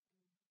 Like,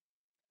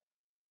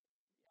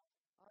 yeah,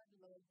 I'd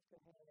love to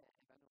hear if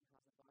anyone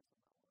has advice on that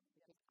one,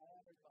 because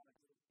our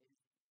advice is,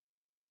 yes,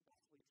 it's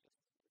like we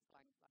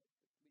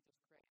just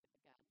created it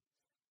again.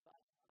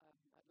 But I'd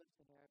love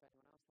to hear if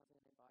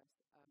anyone else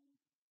has any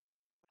advice.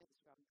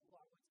 Instagram,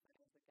 what I would say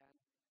is, again,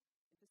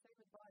 it's the same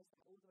advice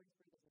that all the way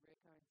through there's a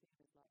recurring theme,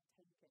 is like,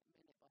 take it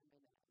minute by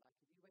minute. Like,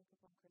 if you wake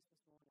up on Christmas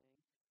morning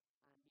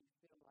and you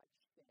feel like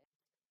shit,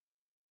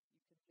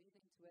 you can lean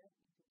into it,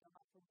 you can go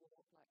out for a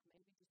walk, like,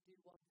 maybe just do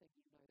one thing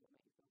you know that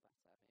will make you feel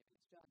better. Maybe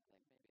it's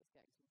journaling, maybe it's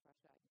getting some fresh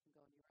air. You can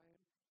go on your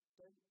own.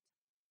 Don't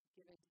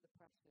give in to the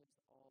pressures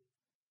of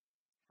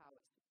how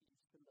it's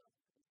used to look,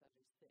 instead of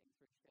just sitting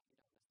through shit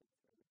you don't want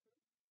to sit through.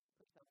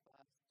 Put yourself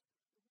first.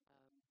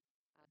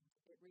 And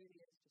it really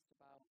is just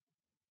about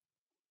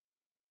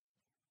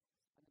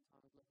spending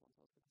time with loved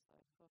ones. I was going to say,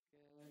 fuck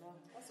you.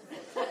 That's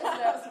unfortunate.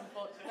 That's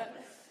unfortunate.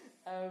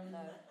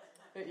 No.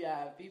 But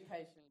yeah, be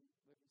patient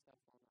with yourself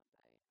on that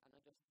day,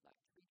 and just, like,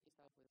 treat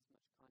yourself with as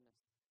much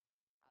kindness as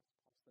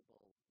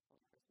possible on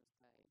Christmas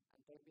Day,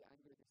 and don't be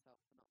angry with yourself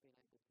for not being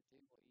able to do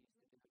what you used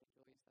to do and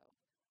enjoy yourself.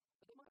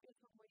 But there might be a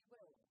time where you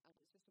will, and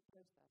it's just a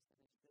process,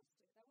 and it's just,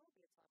 there will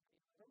be a time where you will.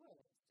 There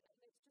will. And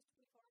it's just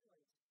 24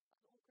 hours.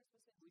 That's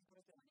all Christmas is.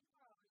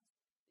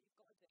 It's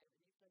 24 hours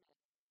that you've got to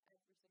do, and you've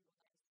done it every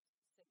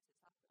single day since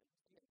it's happened.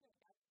 So you can do it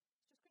again.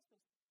 It's just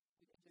Christmas.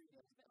 It just feels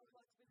a bit like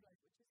life's busy,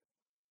 which is,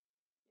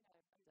 you know,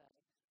 dead.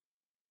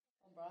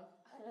 On Brian.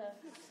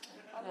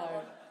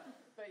 No.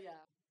 But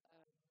yeah.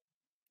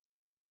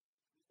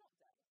 He's not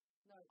dead.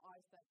 No, I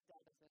said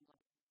dead as in,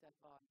 like, dead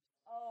vibes.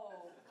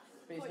 Oh.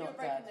 But he's not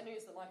breaking the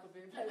news that Michael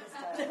Bublé is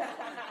dead.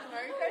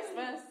 Merry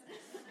Christmas.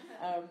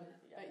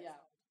 But yeah.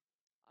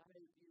 I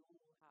hope you all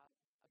have a really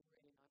nice time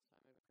over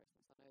Christmas.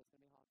 I know it's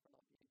going to be hard for a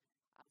lot of you,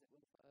 as it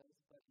will for us.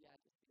 But yeah,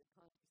 just be as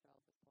kind to yourself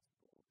as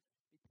possible.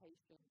 Be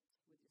patient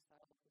with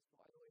yourself, is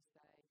what I always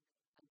say.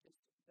 And just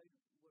don't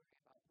worry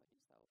about putting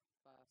yourself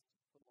first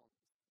for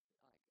once.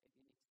 Like, if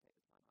you need to take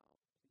the time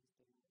out, please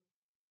do. Yeah.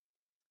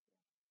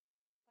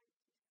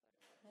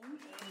 Thank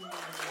you so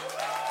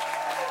much.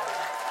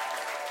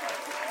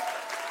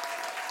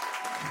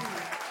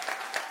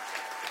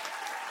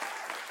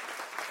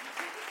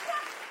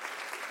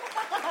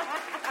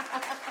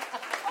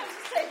 I'm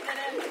just taking it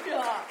in. Look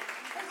at that.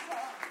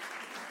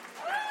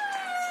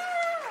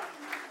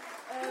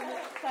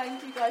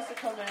 Thank you guys for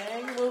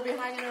coming. We'll be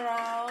hanging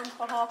around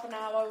for half an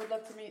hour. We'd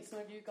love to meet some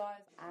of you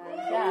guys. And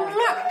yeah.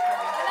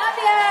 I love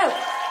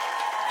you.